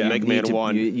 Man. He's putting Yeah. Mega Man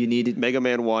 1. You needed Mega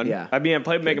Man 1. Yeah. I mean, I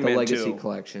played Mega the Man Legacy 2.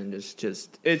 Collection.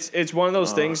 Just It's one of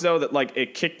those things though that like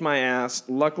it kicked my ass.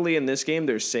 Luckily in this game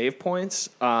there's save points,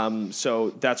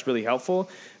 so that's really helpful.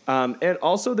 And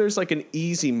also there's like an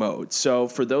easy mode. So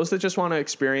for those that just want to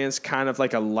experience kind of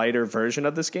like a lighter version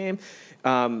of this game,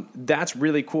 that's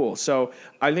really cool. So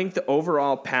I think the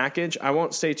overall package, I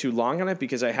won't stay too long on it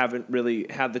because I haven't really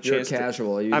had the You're chance.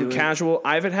 casual. I'm casual.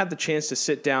 I haven't had the chance to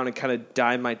sit down and kind of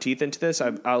dive my teeth into this.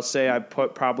 I'll say I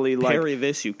put probably like Parry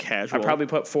this, you casual. I probably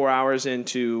put 4 hours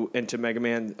into Mega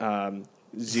Man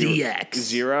ZX.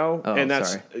 Zero, Oh, and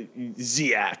that's sorry.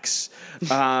 ZX.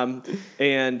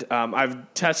 And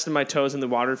I've tested my toes in the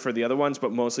water for the other ones,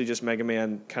 but mostly just Mega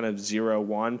Man kind of 0,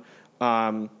 1.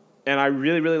 And I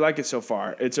really, really like it so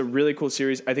far. It's a really cool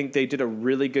series. I think they did a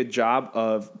really good job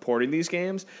of porting these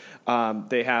games.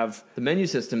 They have the menu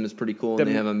system is pretty cool, and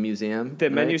they have a museum.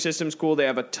 the menu right? system's cool. They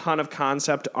have a ton of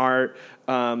concept art.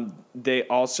 They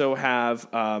also have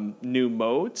new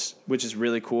modes, which is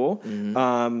really cool.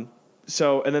 Mm-hmm.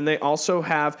 And then they also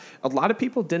have a lot of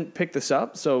people didn't pick this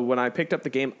up. So when I picked up the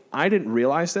game, I didn't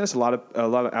realize this. A lot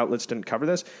of outlets didn't cover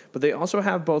this, but they also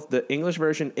have both the English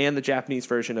version and the Japanese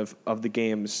version of the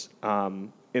games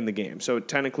in the game. So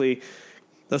technically,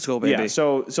 Let's go, baby. yeah,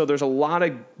 so there's a lot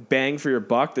of bang for your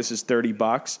buck. This is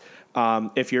 $30.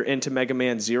 If you're into Mega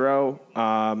Man Zero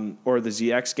or the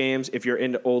ZX games, if you're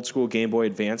into old school Game Boy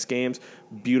Advance games,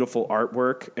 beautiful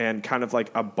artwork and kind of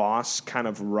like a boss kind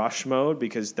of rush mode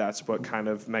because that's what kind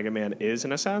of Mega Man is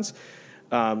in a sense.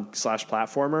 /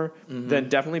 platformer, then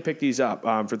definitely pick these up.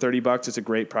 For $30, it's a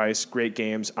great price, great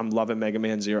games. I'm loving Mega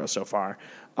Man Zero so far.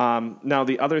 Now,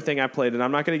 the other thing I played, and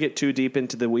I'm not going to get too deep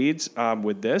into the weeds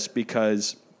with this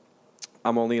because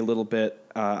I'm only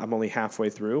I'm only halfway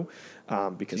through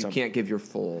because You can't give your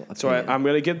full opinion. so I'm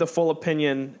going to give the full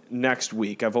opinion next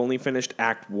week. I've only finished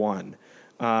Act 1.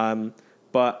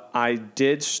 But I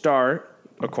did start,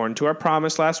 according to our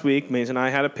promise last week, Maze and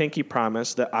I had a pinky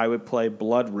promise that I would play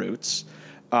Blood Roots,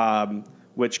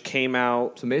 which came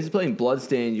out... So Maze is playing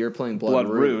Bloodstained, you're playing Blood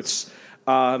Roots.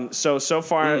 Roots. So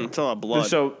far... It's a lot of blood.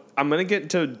 So I'm going to get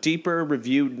into a deeper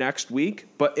review next week,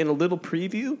 but in a little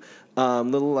preview,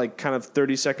 little like kind of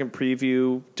 30-second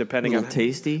preview, depending Little on...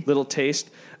 tasty? Little taste.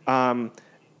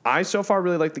 I so far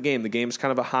really like the game. The game's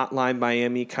kind of a Hotline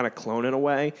Miami kind of clone in a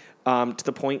way, to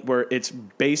the point where it's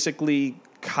basically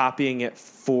copying it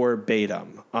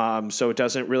verbatim. So it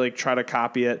doesn't really try to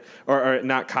copy it, or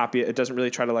not copy it. It doesn't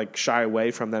really try to like shy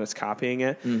away from that it's copying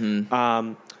it.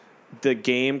 The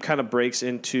game kind of breaks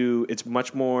into, it's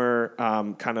much more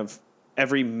kind of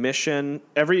every mission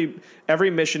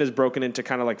is broken into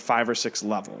kind of like 5 or 6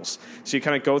 levels. So you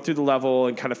kind of go through the level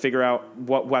and kind of figure out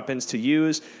what weapons to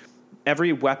use.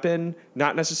 Every weapon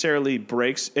not necessarily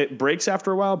breaks. It breaks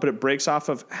after a while, but it breaks off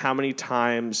of how many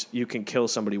times you can kill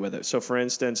somebody with it. So for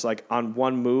instance, like on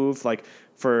one move, like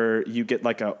you get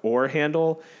like a ore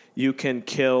handle, you can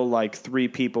kill like 3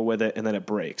 people with it and then it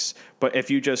breaks. But if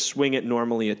you just swing it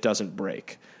normally, it doesn't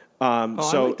break. So I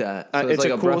like that. So it's it's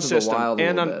like a a cool Breath of the system. Wild a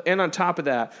And little on, bit. and on top of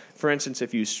that, for instance,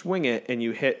 if you swing it and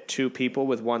you hit 2 people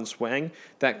with one swing,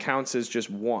 that counts as just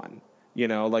 1. You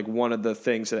know, like one of the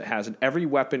things that it has. And every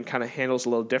weapon kind of handles a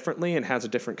little differently and has a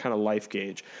different kind of life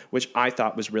gauge, which I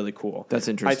thought was really cool. That's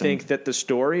interesting. I think that the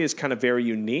story is kind of very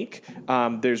unique.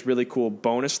 There's really cool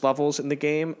bonus levels in the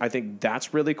game. I think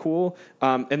that's really cool.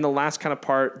 And the last kind of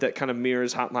part that kind of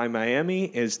mirrors Hotline Miami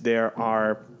is there's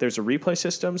a replay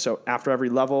system. So after every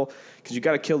level, because you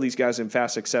got to kill these guys in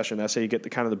fast succession, that's how you get the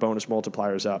kind of the bonus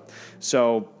multipliers up.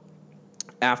 So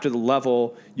after the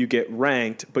level, you get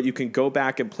ranked, but you can go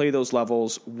back and play those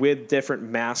levels with different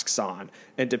masks on.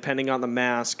 And depending on the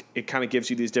mask, it kind of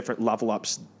gives you these different level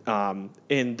ups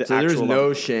in the So actual there's level.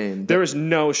 no shame. There is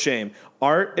no shame.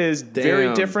 Art is very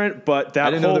Damn. different, but I that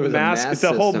didn't know whole there was a mask, mask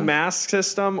the whole system. mask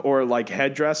system or like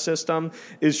headdress system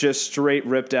is just straight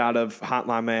ripped out of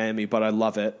Hotline Miami. But I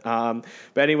love it. But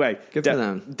anyway, Good for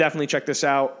them. Definitely check this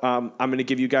out. I'm going to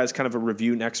give you guys kind of a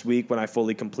review next week when I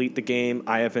fully complete the game.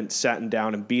 I haven't sat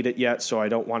down and beat it yet, so I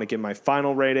don't want to give my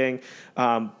final rating.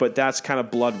 But that's kind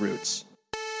of Blood Roots.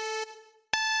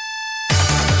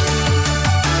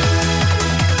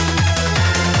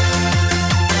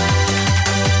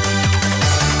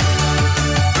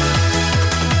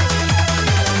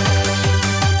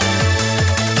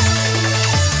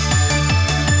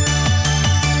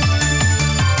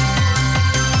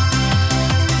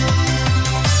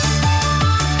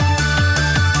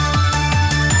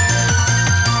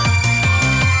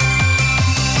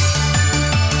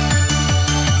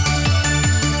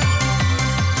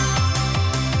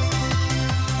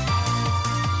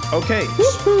 Okay,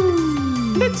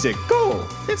 let's go.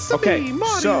 It's Okay, me,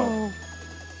 Mario.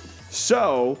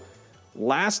 So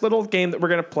last little game that we're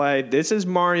gonna play. This is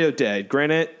Mario Day.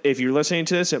 Granted, if you're listening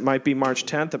to this, it might be March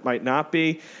 10th. It might not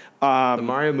be. The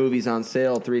Mario movie's on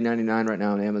sale, $3.99 right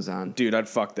now on Amazon. Dude, I'd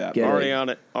fuck that. Get it. Already on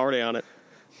it.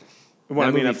 Well, That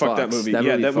I mean, I movie fucked that fucks. movie. That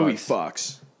Yeah, movie that movie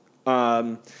fucks.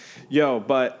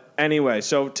 But anyway,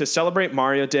 so to celebrate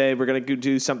Mario Day, we're gonna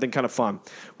do something kind of fun.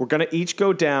 We're gonna each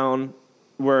go down.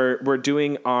 We're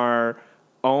doing our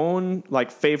own like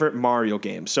favorite Mario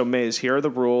games. So Maze, here are the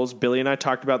rules. Billy and I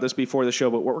talked about this before the show,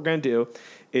 but what we're gonna do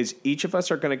is each of us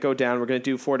are gonna go down. We're gonna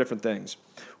do 4 different things.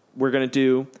 We're gonna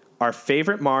do our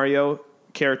favorite Mario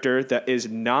character that is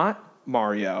not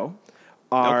Mario,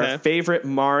 our favorite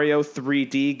Mario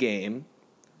 3D game,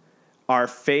 our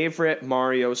favorite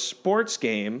Mario sports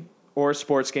game or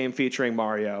sports game featuring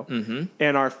Mario,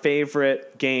 and our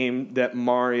favorite game that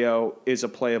Mario is a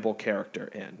playable character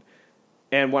in.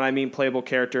 And when I mean playable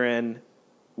character in,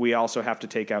 we also have to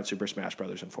take out Super Smash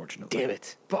Brothers, unfortunately. Damn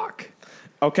it. Fuck.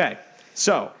 Okay,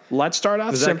 so let's start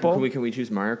off simple. Can we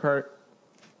choose Mario Kart?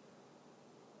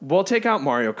 We'll take out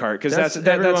Mario Kart because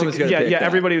Everyone was gonna pick that.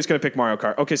 everybody was going to pick Mario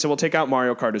Kart. Okay, so we'll take out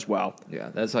Mario Kart as well. Yeah,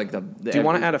 that's like the Do you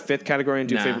want to add a 5th category and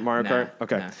do favorite Mario Kart?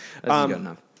 Okay, Nah. That's good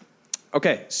enough.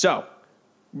 Okay, so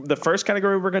the first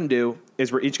category we're going to do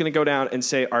is we're each going to go down and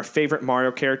say our favorite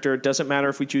Mario character. Doesn't matter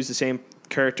if we choose the same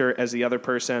character as the other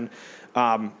person.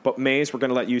 But Maze, we're going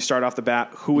to let you start off the bat.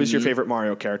 Who is your favorite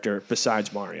Mario character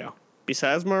besides Mario?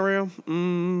 Besides Mario,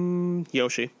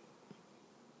 Yoshi.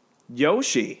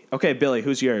 Yoshi. Okay, Billy,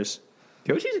 who's yours?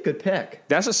 Yoshi's a good pick.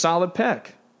 That's a solid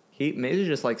pick. Maze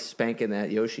just like spanking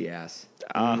that Yoshi ass.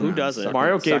 Who doesn't?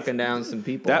 Mario gave sucking down some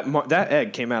people. that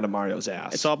egg came out of Mario's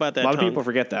ass. It's all about that A lot tongue. of people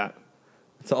forget that.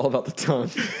 It's all about the tongue.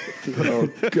 Oh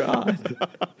God.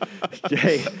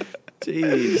 Hey,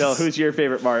 Jeez. Bill, who's your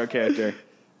favorite Mario character?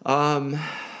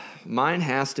 Mine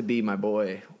has to be my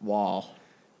boy Wall.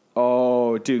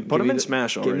 Oh, dude, put Give him me in the-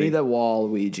 Smash already. Give me the Wall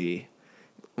Luigi.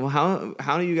 Well,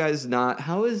 how do you guys not?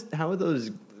 How are those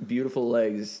beautiful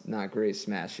legs not great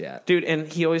Smash yet? Dude, and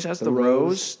he always has the rose.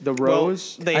 rose. The Well,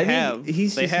 rose. they I mean, have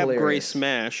he's they just have Gray hilarious.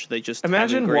 Smash. They just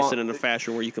Imagine haven't graced Wa- it in a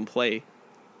fashion where you can play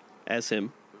as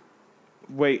him.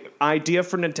 Wait, idea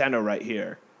for Nintendo right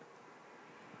here.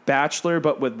 Bachelor,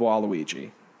 but with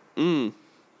Waluigi.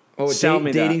 Oh, Sell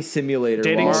me that. dating simulator.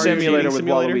 Dating Wall. simulator Dating with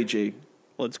simulator? Waluigi.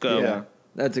 Let's go. Yeah.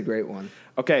 That's a great one.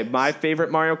 Okay, my favorite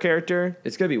Mario character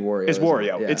It's gonna be Wario. is isn't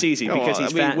Wario. it? Yeah. It's easy Oh, because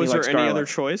he's fat and was he there likes any Scarlet. other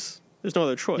choice? There's no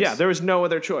other choice. Yeah, there was no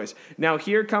other choice. Now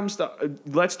here comes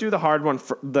let's do the hard one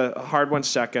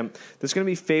second. This is going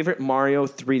to be favorite Mario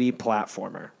 3D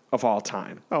platformer of all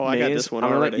time. Oh, I got Maze, this one I'm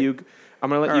gonna already. I'm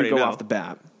going to let already you go know. off the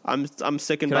bat. I'm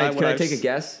sticking Can by I what I've take a s-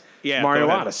 guess? Yeah, Mario go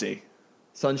ahead. Odyssey.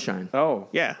 Sunshine. Oh,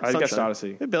 Yeah, I guessed Sunshine.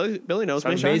 Odyssey. Hey, Billy knows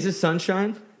me. Sunshine? Maze's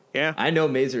Sunshine. Yeah, I know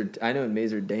Mazer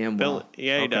damn well. Bill.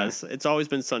 Yeah, he Okay. does. It's always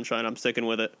been Sunshine. I'm sticking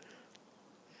with it.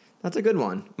 That's a good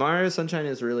one. Mario Sunshine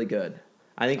is really good.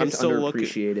 I think I'm it's still looking-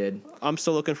 underappreciated. I'm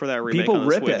still looking for that remake People on the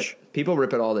rip Switch. it. People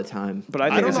rip it all the time. But I I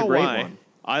think don't it's know a great why. one.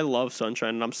 I love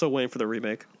Sunshine, and I'm still waiting for the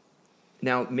remake.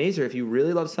 Now, Mazer, if you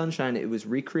really love Sunshine, it was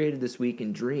recreated this week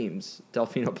in Dreams,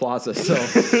 Delfino Plaza. So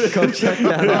go check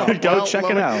that out. Go check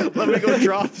let it me- out. Let me go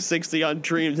drop 60 on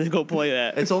Dreams and go play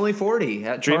that. It's only 40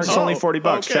 at Dreams is Target. only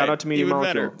 $40. okay. Shout out to Media Even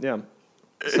Molecule. better.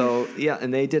 Yeah. So yeah,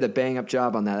 and they did a bang up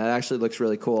job on that. That actually looks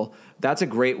really cool. That's a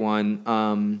great one.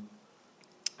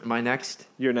 My next,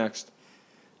 You're next.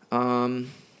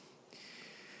 I'm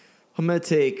gonna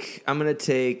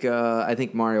take. I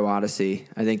think Mario Odyssey.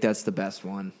 I think that's the best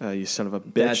one. You son of a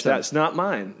bitch. That's not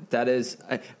mine. That is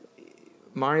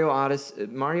Mario Odyssey.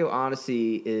 Mario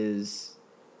Odyssey is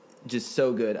just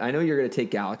so good. I know you're gonna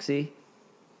take Galaxy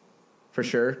for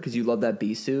sure because you love that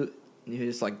bee suit. You're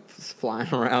just like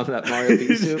flying around in that Mario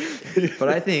bee suit. But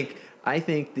I think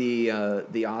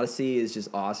the Odyssey is just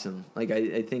awesome. Like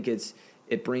I think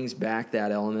it brings back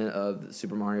that element of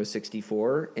Super Mario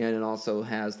 64, and it also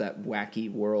has that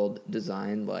wacky world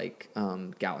design like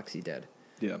Galaxy did.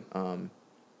 Yeah.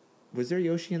 Was there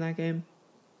Yoshi in that game?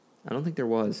 I don't think there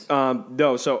was.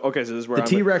 No. So this is where the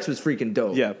T-Rex was freaking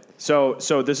dope. Yeah. So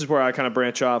this is where I kind of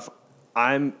branch off.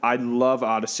 I love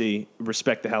Odyssey,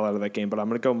 respect the hell out of that game, but I'm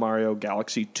going to go Mario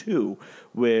Galaxy 2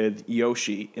 with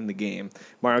Yoshi in the game.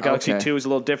 Mario Galaxy 2 is a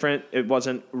little different. It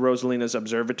wasn't Rosalina's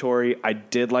Observatory. I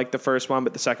did like the first one,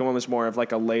 but the second one was more of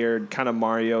like a layered kind of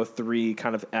Mario 3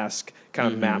 kind of esque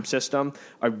kind of map system.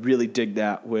 I really dig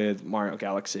that with Mario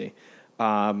Galaxy.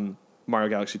 Mario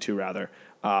Galaxy 2 rather.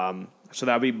 So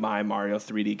that would be my Mario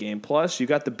 3D game. Plus, you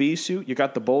got the bee suit, you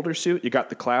got the boulder suit, you got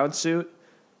the cloud suit.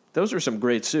 Those are some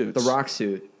great suits. The rock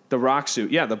suit. The rock suit,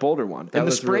 yeah, the boulder one. That and the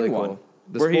was spring really cool. one.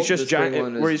 Where he's just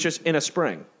giant, where he's just in a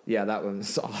spring. Yeah, that one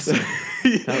was awesome.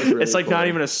 That was really it's like cool. not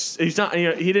even he's not, he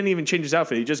didn't even change his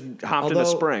outfit. He just hopped in a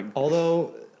spring.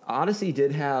 Although Odyssey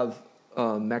did have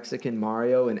Mexican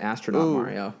Mario and astronaut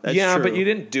Mario. That's yeah, true. but you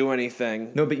didn't do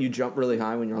anything. No, but you jump really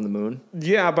high when you're on the moon.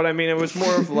 Yeah, but I mean, it was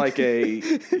more of like he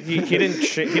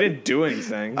didn't do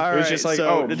anything. All it was right, just like, so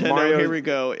oh, Nintendo, Mario. here we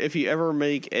go. If you ever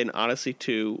make an Odyssey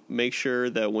 2, make sure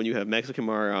that when you have Mexican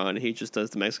Mario on, he just does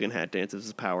the Mexican hat dance as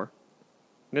his power.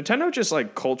 Nintendo just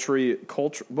like cultural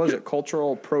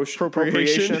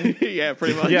appropriation. Yeah,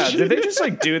 pretty much. Yeah, did they just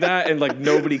like do that and like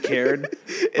nobody cared?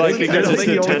 Like because It's it's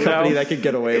the only Nintendo. company that could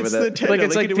get away with it. Nintendo. Like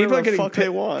it's They like can do people are whatever the getting fuck they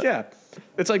want. Yeah,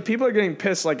 it's like people are getting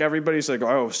pissed. Like everybody's like,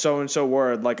 oh, so and so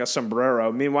wore like a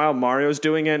sombrero. Meanwhile, Mario's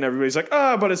doing it, and everybody's like,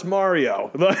 oh, but it's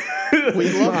Mario.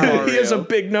 We love Mario. He has a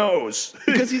big nose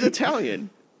because he's Italian.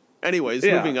 Anyways,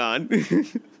 Yeah. moving on.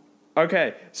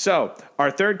 Okay, so our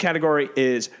third category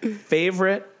is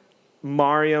favorite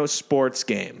Mario sports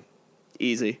game.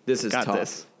 Easy. This is got tough.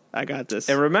 This. I got this.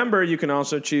 And remember, you can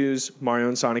also choose Mario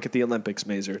and Sonic at the Olympics,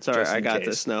 Mazer. Sorry, just I in got case.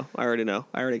 this. No, I already know.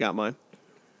 I already got mine.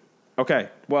 Okay,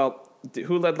 well,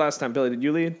 who led last time? Billy, did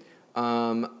you lead?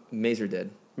 Mazer did.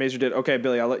 Mazer did. Okay,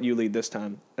 Billy, I'll let you lead this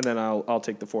time, and then I'll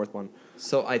take the fourth one.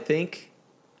 So I think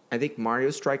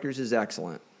Mario Strikers is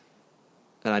excellent,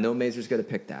 and I know Mazer's going to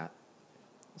pick that.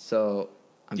 So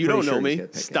You don't know me.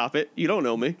 Stop it. You don't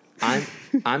know me.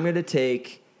 I'm going to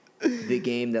take the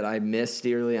game that I miss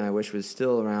dearly and I wish was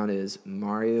still around is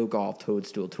Mario Golf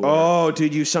Toadstool Tour Oh,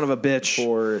 dude, you son of a bitch!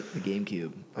 for the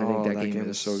GameCube. I think that game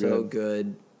is is so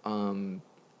good.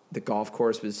 The golf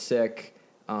course was sick.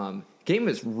 Game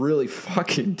was really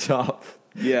fucking tough.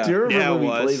 Yeah. Do you remember Yeah, when it we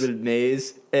was. played with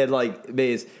Maze? And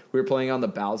Maze, we were playing on the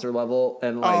Bowser level,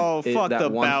 and Oh, fuck that the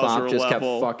one Bowser thomp just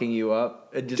level. kept fucking you up.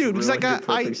 It just Dude, because ruined your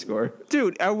perfect score.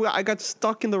 Dude, I got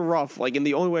stuck in the rough, like, and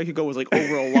the only way I could go was like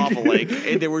over a lava lake,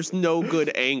 and there was no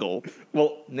good angle.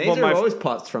 Well, Mazer always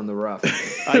putts from the rough.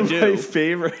 I do.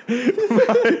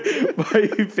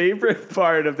 My favorite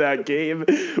part of that game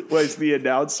was the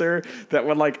announcer that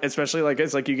would like, especially like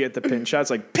it's like you get the pin shots,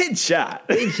 like pin shot,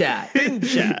 Big shot. Pin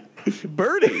shot.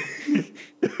 Birdie.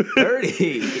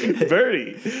 Birdie.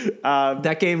 That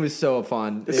That game was so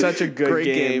fun. It's such a good Great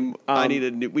game. Um, We need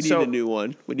a new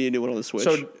one. We need a new one on the Switch.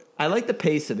 So I like the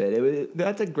pace of it.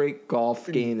 That's a great golf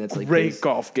game. That's like great pace.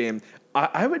 golf game.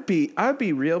 I would be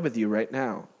real with you right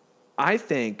now. I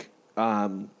think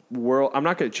World. I'm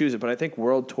not going to choose it, but I think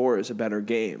World Tour is a better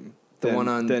game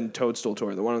than Toadstool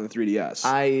Tour, the one on the 3DS.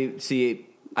 I see.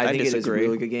 I think it is a disagree.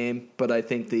 really good game, but I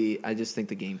just think the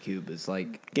GameCube is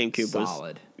like GameCube was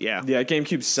solid. Yeah. Yeah,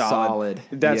 GameCube's solid.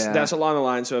 That's Yeah. that's along the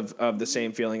lines of the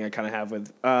same feeling I kind of have with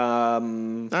All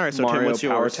right, so Tim, Mario what's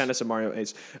Power yours? Tennis and Mario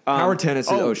Ace. Power Tennis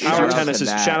is Power shout out Tennis to is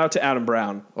that. shout out to Adam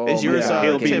Brown. Oh Is my yours? God.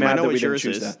 He'll be Tim, mad I know that what we didn't yours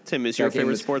choose is. that. Tim, is your That game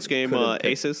favorite was- sports game could've picked-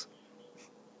 Aces?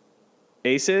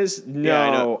 Aces? Yeah,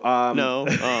 I No. know. No.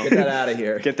 Oh. Get that out of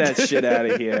here. Get that shit out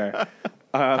of here.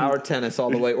 Power Tennis all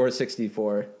the way, or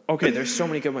 64. Okay, there's so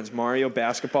many good ones. Mario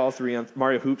Basketball,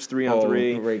 Mario Hoops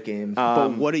 3-on-3. Great game.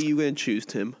 But what are you going to choose,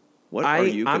 Tim? What are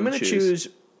you I'm going to choose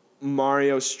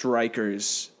Mario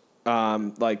Strikers,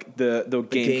 like the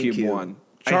GameCube GameCube. one.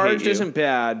 I hate Charged you. isn't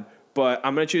bad, but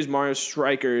I'm going to choose Mario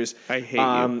Strikers. I hate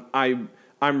you.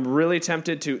 I'm really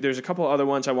tempted to. There's a couple other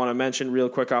ones I want to mention real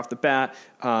quick off the bat.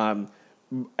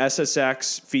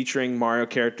 SSX featuring Mario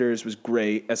characters was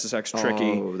great. SSX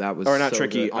Tricky. Oh, that was or not so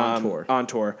Tricky. good. On Tour. On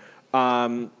Tour.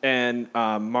 And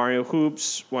Mario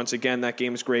Hoops, once again, that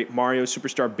game is great. Mario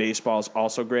Superstar Baseball is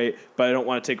also great, but I don't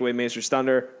want to take away Mazer's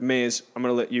thunder. Maze, I'm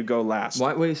going to let you go last.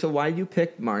 So why do you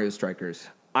pick Mario Strikers?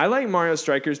 I like Mario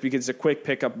Strikers because it's a quick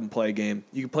pick up and play game.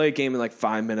 You can play a game in like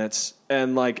 5 minutes,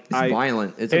 and like It's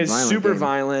violent. It's a violent super game.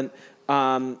 violent.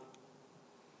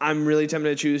 I'm really tempted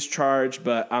to choose Charge,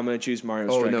 but I'm going to choose Mario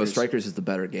Strikers. Oh no, Strikers is the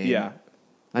better game. Yeah.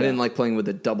 I didn't like playing with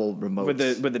the double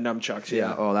remotes. With the nunchucks.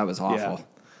 Yeah. Oh, that was awful.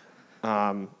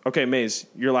 Yeah. Okay, Maze,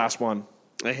 your last one.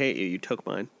 I hate you. You took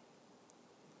mine.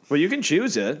 Well, you can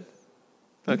choose it.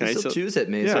 You Okay, can still so choose it,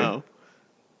 Mason. Yeah.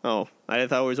 Oh, I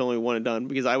thought it was only one and done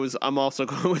because I'm also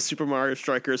going with Super Mario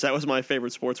Strikers. That was my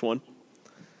favorite sports one.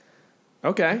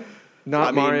 Okay.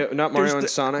 Not Mario and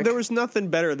Sonic. There was nothing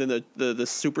better than the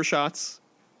super shots,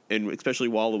 and especially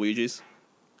Waluigi's.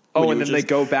 Oh, When and you then would they just-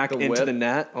 go back The into whip. the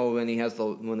net. Oh,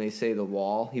 when they say the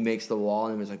wall, he makes the wall,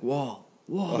 and it's like wall.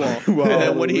 And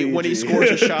then when he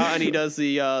scores a shot and he does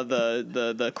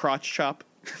the crotch chop.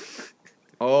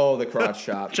 Oh, the crotch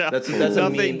chop. Chop. That's Nothing a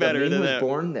meme. better the meme than was that.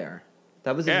 born there.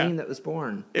 That was a Yeah. meme that was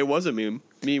born. It was a meme.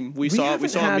 We haven't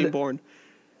saw a had- meme born.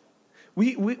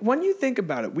 We when you think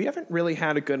about it, we haven't really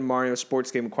had a good Mario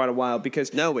sports game in quite a while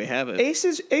because No, we haven't.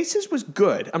 Aces was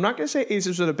good. I'm not going to say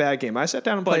Aces was a bad game. I sat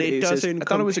down and But played it Aces. doesn't I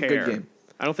thought it was a good compare. game.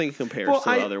 I don't think it compares to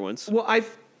the other ones. Well,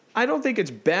 I don't think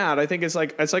it's bad. I think it's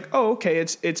like oh okay,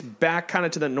 it's back kind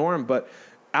of to the norm. But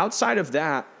outside of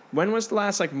that, when was the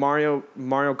last like Mario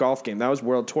golf game? That was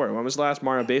World Tour. When was the last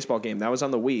Mario baseball game? That was on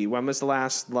the Wii. When was the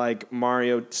last like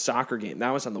Mario soccer game? That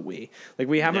was on the Wii. Like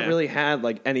we haven't really had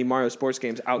like any Mario sports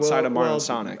games outside of Mario and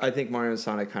Sonic. I think Mario and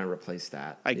Sonic kind of replaced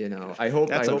that. I hope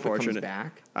that's it comes unfortunate.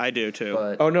 back. I do too.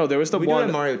 But Oh no, there was the we do one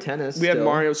have Mario Tennis. We had still.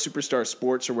 Mario Superstar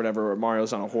Sports or whatever, where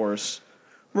Mario's on a horse.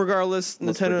 Regardless,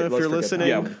 Let's Nintendo, forget if you're that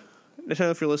listening, one.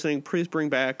 Nintendo, if you're listening, please bring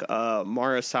back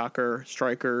Mario Soccer,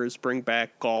 Strikers, bring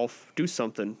back golf, do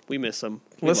something. We miss them.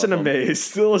 Listen to Maze.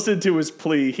 Still listen to his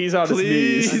plea. He's on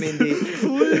Please. his I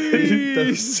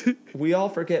knees. mean, we all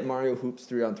forget Mario Hoops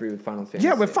 3-on-3 with Final Fantasy.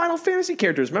 Yeah, with Final Fantasy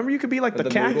characters. Remember, you could be like the the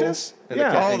cactus. Moogle? And the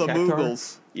Yeah. cat- Oh, the Cactar?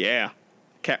 Moogles. Yeah.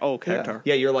 Cactar.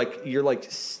 Yeah, you're like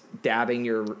stabbing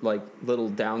your like little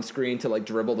down screen to like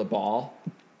dribble the ball.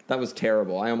 That was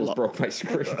terrible. I almost broke my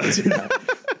screen.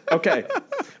 Okay,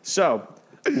 so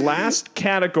last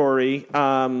category.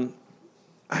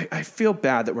 I feel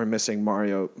bad that we're missing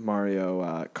Mario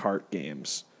Kart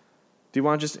games. Do you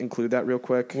want to just include that real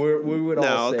quick? We would No,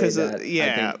 all say because that.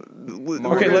 yeah.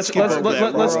 Okay, let's skip over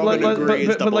that. We're all gonna agree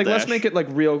it's Double let's Dash. make it like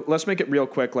real. Let's make it real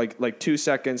quick, like 2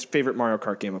 seconds. Favorite Mario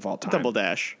Kart game of all time. Double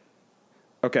Dash.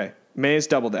 Okay, May's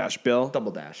Double Dash. Bill.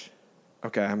 Double Dash.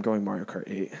 Okay, I'm going Mario Kart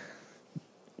 8.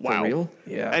 Wow. For real?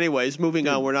 Yeah. Anyways, moving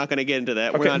on. We're not going to get into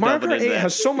that. We're Okay, not Mario delving Kart into 8 that.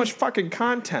 has so much fucking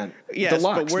content. Yes, but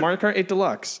Deluxe. we're- Mario Kart 8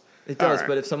 Deluxe. It does, Alright.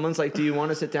 but if someone's like, "Do you want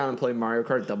to sit down and play Mario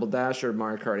Kart Double Dash or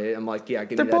Mario Kart 8?" I'm like, "Yeah,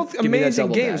 give They're me that." both give me that amazing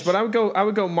Double games, Dash. but I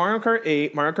would go Mario Kart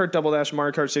 8, Mario Kart Double Dash,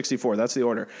 Mario Kart 64. That's the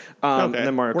order. And Okay,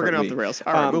 then Mario we're Kart getting off Wii. the rails.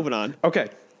 All right, moving on. Okay,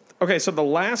 so the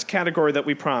last category that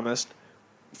we promised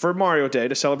for Mario Day,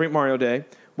 to celebrate Mario Day,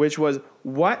 which was,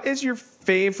 what is your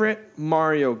favorite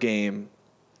Mario game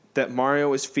that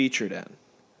Mario is featured in?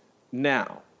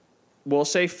 Now, we'll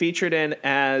say featured in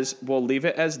as, we'll leave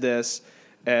it as this,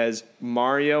 as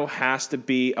Mario has to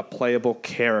be a playable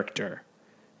character.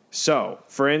 So,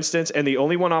 for instance, and the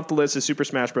only one off the list is Super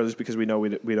Smash Brothers because we know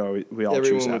we all Everyone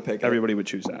choose would that. pick it. Everybody would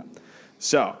choose that.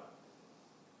 So,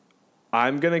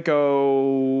 I'm going to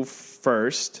go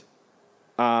first.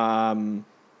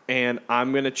 And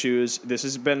I'm going to choose, this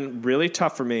has been really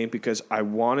tough for me because I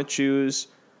want to choose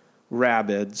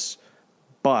Rabbids,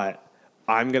 but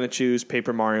I'm going to choose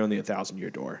Paper Mario and the 1,000-Year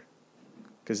Door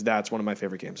because that's one of my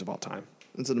favorite games of all time.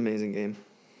 It's an amazing game.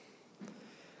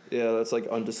 Yeah, that's like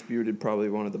undisputed, probably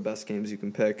one of the best games you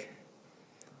can pick.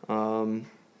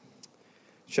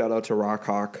 Shout out to Rock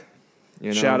Hawk.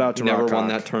 Shout out to he never Rock won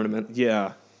Hawk. that tournament.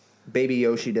 Yeah. Baby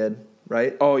Yoshi did,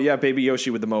 right? Oh, yeah, Baby Yoshi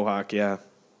with the mohawk, yeah.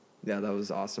 Yeah, that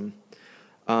was awesome.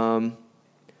 I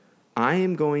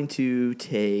am going to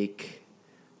take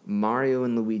Mario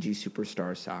and Luigi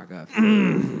Superstar Saga for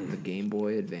the Game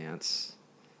Boy Advance.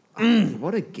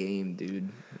 What a game, dude!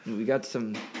 We got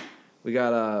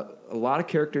a lot of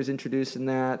characters introduced in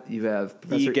that. You have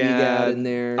Professor Egad in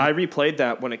there. I replayed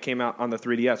that when it came out on the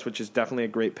 3DS, which is definitely a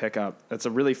great pickup. It's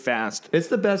a really fast. It's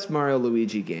the best Mario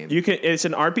Luigi game. It's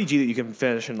an RPG that you can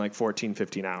finish in like 14,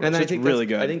 15 hours. And I it's think really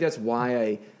that's- good. I think that's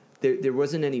why there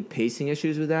wasn't any pacing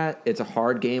issues with that. It's a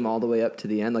hard game all the way up to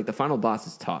the end. Like the final boss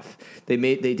is tough. They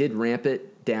did ramp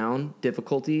it down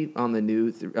difficulty on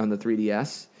the on the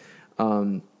 3DS,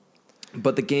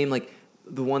 but the game, like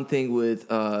the one thing with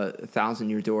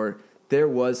 1,000-Year Door, there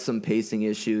was some pacing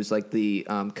issues, like the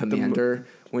commander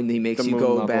when he makes the you moon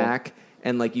go level. back.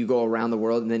 and like you go around the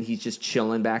world, and then he's just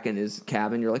chilling back in his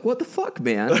cabin. You're like, what the fuck,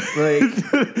 man?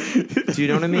 Like, do you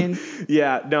know what I mean?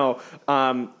 Yeah, no.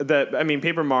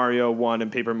 Paper Mario 1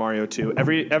 and Paper Mario 2,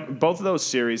 both of those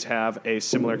series have a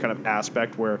similar kind of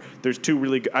aspect where there's two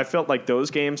really I felt like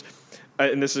those games,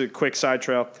 and this is a quick side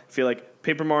trail, I feel like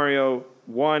Paper Mario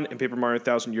 1 and Paper Mario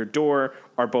Thousand Year Door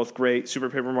are both great. Super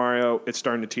Paper Mario, it's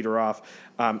starting to teeter off.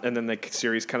 And then the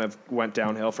series kind of went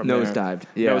downhill from there. Nosedived.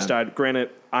 Yeah. Nosedived.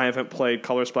 Granted, I haven't played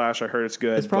Color Splash. I heard it's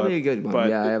good. It's probably a good one. But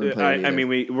yeah, I haven't played it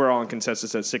either. We're all in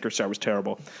consensus that Sticker Star was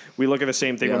terrible. We look at the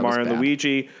same thing Yeah, with it was Mario and bad.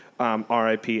 Luigi,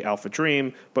 RIP Alpha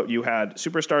Dream, but you had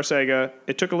Superstar Sega.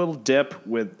 It took a little dip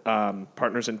with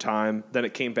Partners in Time. Then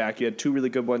it came back. You had two really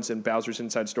good ones in Bowser's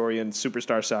Inside Story and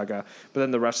Superstar Saga. But then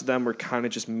the rest of them were kind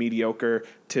of just mediocre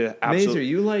to Mazer,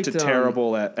 you liked, to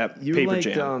terrible at You Paper liked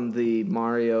Jam. the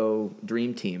Mario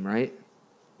Dream Team, right?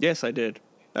 Yes, I did.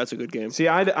 That's a good game. See,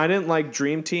 I didn't like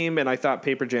Dream Team, and I thought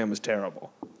Paper Jam was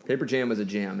terrible. Paper Jam was a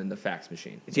jam in the fax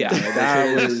machine. Yeah,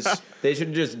 They should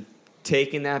have just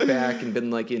taken that back and been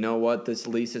like, you know what, this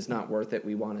lease is not worth it.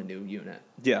 We want a new unit.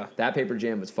 Yeah. That Paper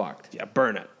Jam was fucked. Yeah,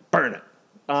 burn it.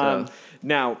 So-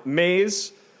 Now,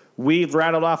 Maze, we've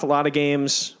rattled off a lot of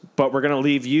games, but we're going to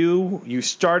leave you. You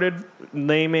started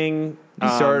naming. You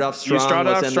started off strong. You started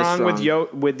Let's off end this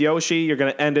strong with Yoshi. You're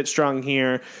going to end it strong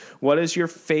here. What is your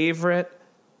favorite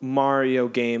Mario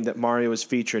game that Mario is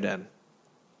featured in?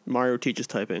 Mario teaches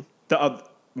typing.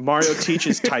 Mario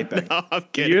teaches typing. No, I'm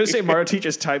kidding. You're going to say Mario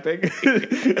teaches typing?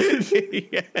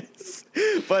 Yes.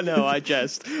 But no, I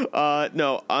jest.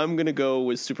 No, I'm going to go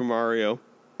with Super Mario.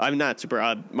 I'm not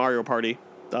Mario Party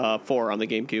 4 on the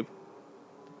GameCube.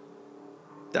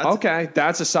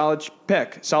 That's a solid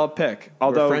pick. Where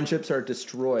Although friendships are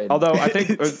destroyed. Although I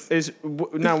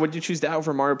think now, would you choose that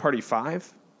over Mario Party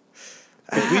 5?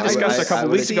 We discussed a couple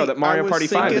weeks ago that Mario Party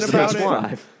 5 is the best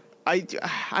one.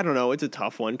 I don't know. It's a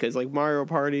tough one because like Mario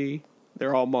Party,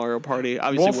 they're all Mario Party.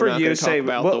 Obviously, Well, we're not going to talk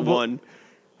about the one.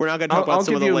 We're not going to talk about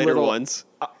some of the later ones.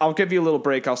 I'll give you a little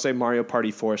break. I'll say Mario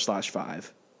Party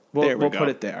 4/5. We'll go. put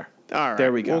it there. All right,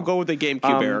 there we go. We'll go with the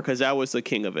GameCube era because that was the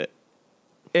king of it.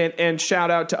 And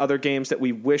shout out to other games that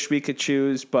we wish we could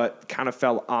choose, but kind of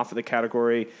fell off of the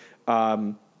category.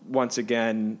 Once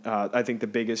again, I think the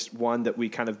biggest one that we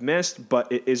kind of missed,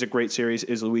 but it is a great series,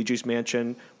 is Luigi's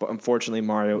Mansion. But unfortunately,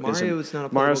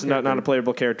 Mario's not a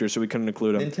playable character, so we couldn't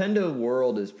include him. Nintendo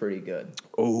World is pretty good.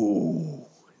 Oh,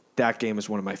 that game is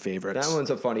one of my favorites. That one's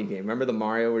a funny game. Remember the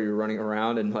Mario where you're running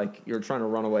around and like you're trying to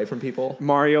run away from people?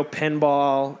 Mario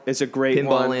Pinball is a great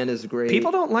one. Pinball Land is great.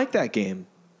 People don't like that game.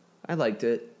 I liked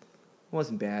it. It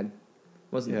wasn't bad.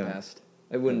 Wasn't the best.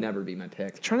 It would never be my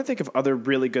pick. I'm trying to think of other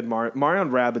really good Mario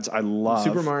and Rabbids I love.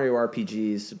 Super Mario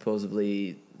RPGs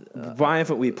supposedly. Why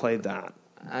haven't we played that?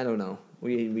 I don't know.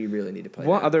 We really need to play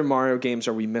What that. other Mario games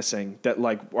are we missing that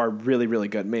like are really, really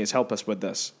good? Maze, help us with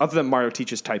this. Other than Mario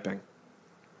teaches typing.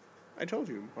 I told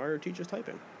you, Mario teaches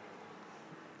typing.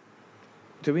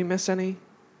 Did we miss any?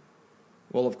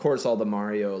 Well, of course, all the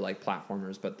Mario like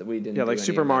platformers, but we didn't. Yeah, do like any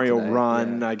Super of that Mario today.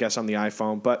 Run, Yeah. I guess, on the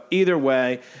iPhone. But either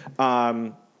way,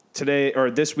 today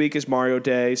or this week is Mario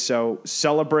Day, so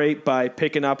celebrate by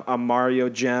picking up a Mario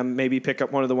gem. Maybe pick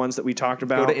up one of the ones that we talked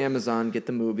about. Go to Amazon, get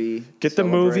the movie. Get the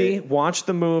movie, watch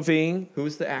the movie.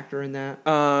 Who's the actor in that?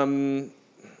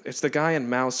 It's the guy in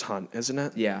Mouse Hunt, isn't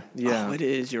it? Yeah. Yeah. Oh, it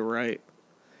is. You're right.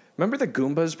 Remember the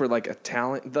Goombas were like a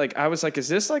talent? Like I was like, is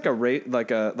this like a rate?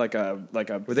 Like a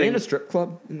Were they in a strip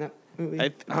club in that movie? I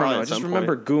don't know. I just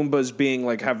remember Goombas being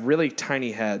like have really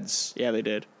tiny heads. Yeah, they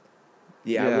did.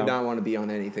 Yeah, I Yeah. would not want to be on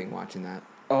anything watching that.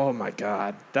 Oh my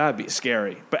god, that'd be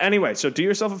scary. But anyway, so do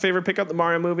yourself a favor, pick up the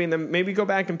Mario movie, and then maybe go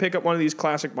back and pick up one of these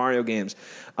classic Mario games.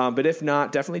 But if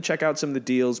not, definitely check out some of the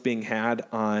deals being had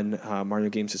on Mario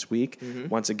games this week.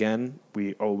 Once again,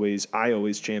 I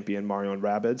always champion Mario and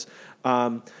Rabbids.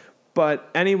 But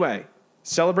anyway,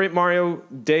 celebrate Mario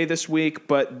Day this week.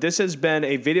 But this has been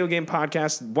a video game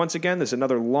podcast. Once again, this is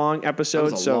another long episode.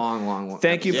 That was a long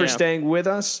thank you for episode. staying with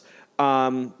us.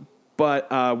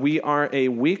 But we are a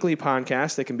weekly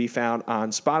podcast that can be found on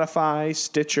Spotify,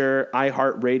 Stitcher,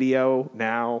 iHeartRadio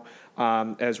now,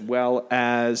 as well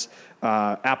as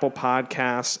Apple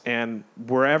Podcasts, and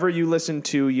wherever you listen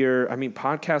to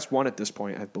Podcast One at this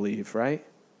point, I believe, right?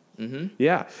 Mm-hmm.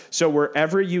 Yeah. So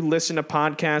wherever you listen to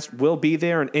podcasts, we'll be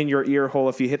there and in your ear hole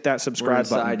if you hit that subscribe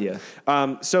button.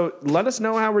 So let us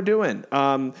know how we're doing.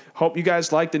 Hope you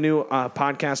guys like the new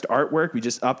podcast artwork. We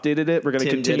just updated it. We're going to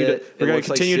continue to. We're going to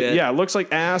continue. Yeah, it looks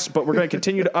like ass, but we're going to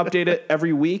continue to update it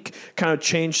every week. Kind of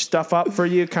change stuff up for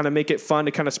you. Kind of make it fun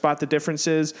to kind of spot the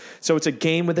differences. So it's a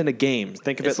game within a game.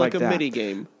 Think of It's it like a that. mini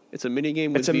game. It's a mini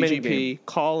game with It's a mini VGP. game.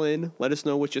 Call in, let us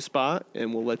know what you spot,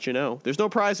 and we'll let you know. There's no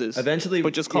prizes. Eventually,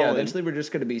 but just call in. Eventually, we're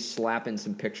just going to be slapping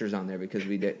some pictures on there because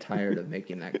we get tired of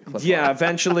making that clip. Yeah, art.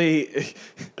 eventually,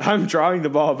 I'm drawing the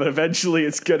ball, but eventually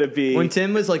it's gonna be. When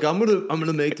Tim was like, "I'm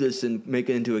gonna make this and make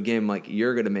it into a game," I'm like,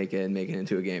 you're gonna make it and make it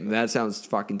into a game. That sounds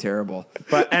fucking terrible.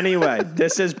 But anyway,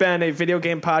 this has been a video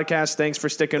game podcast. Thanks for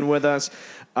sticking with us.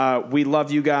 We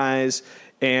love you guys,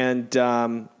 and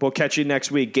we'll catch you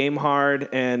next week. Game hard,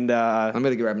 and I'm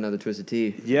gonna grab another Twisted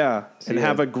Tea. yeah, and ya.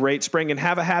 have a great spring, and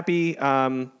have a happy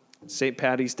St.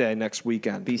 Patty's Day next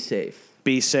weekend. Be safe.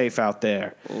 Be safe out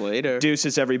there. Later.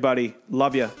 Deuces, everybody.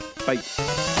 Love you.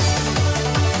 Bye.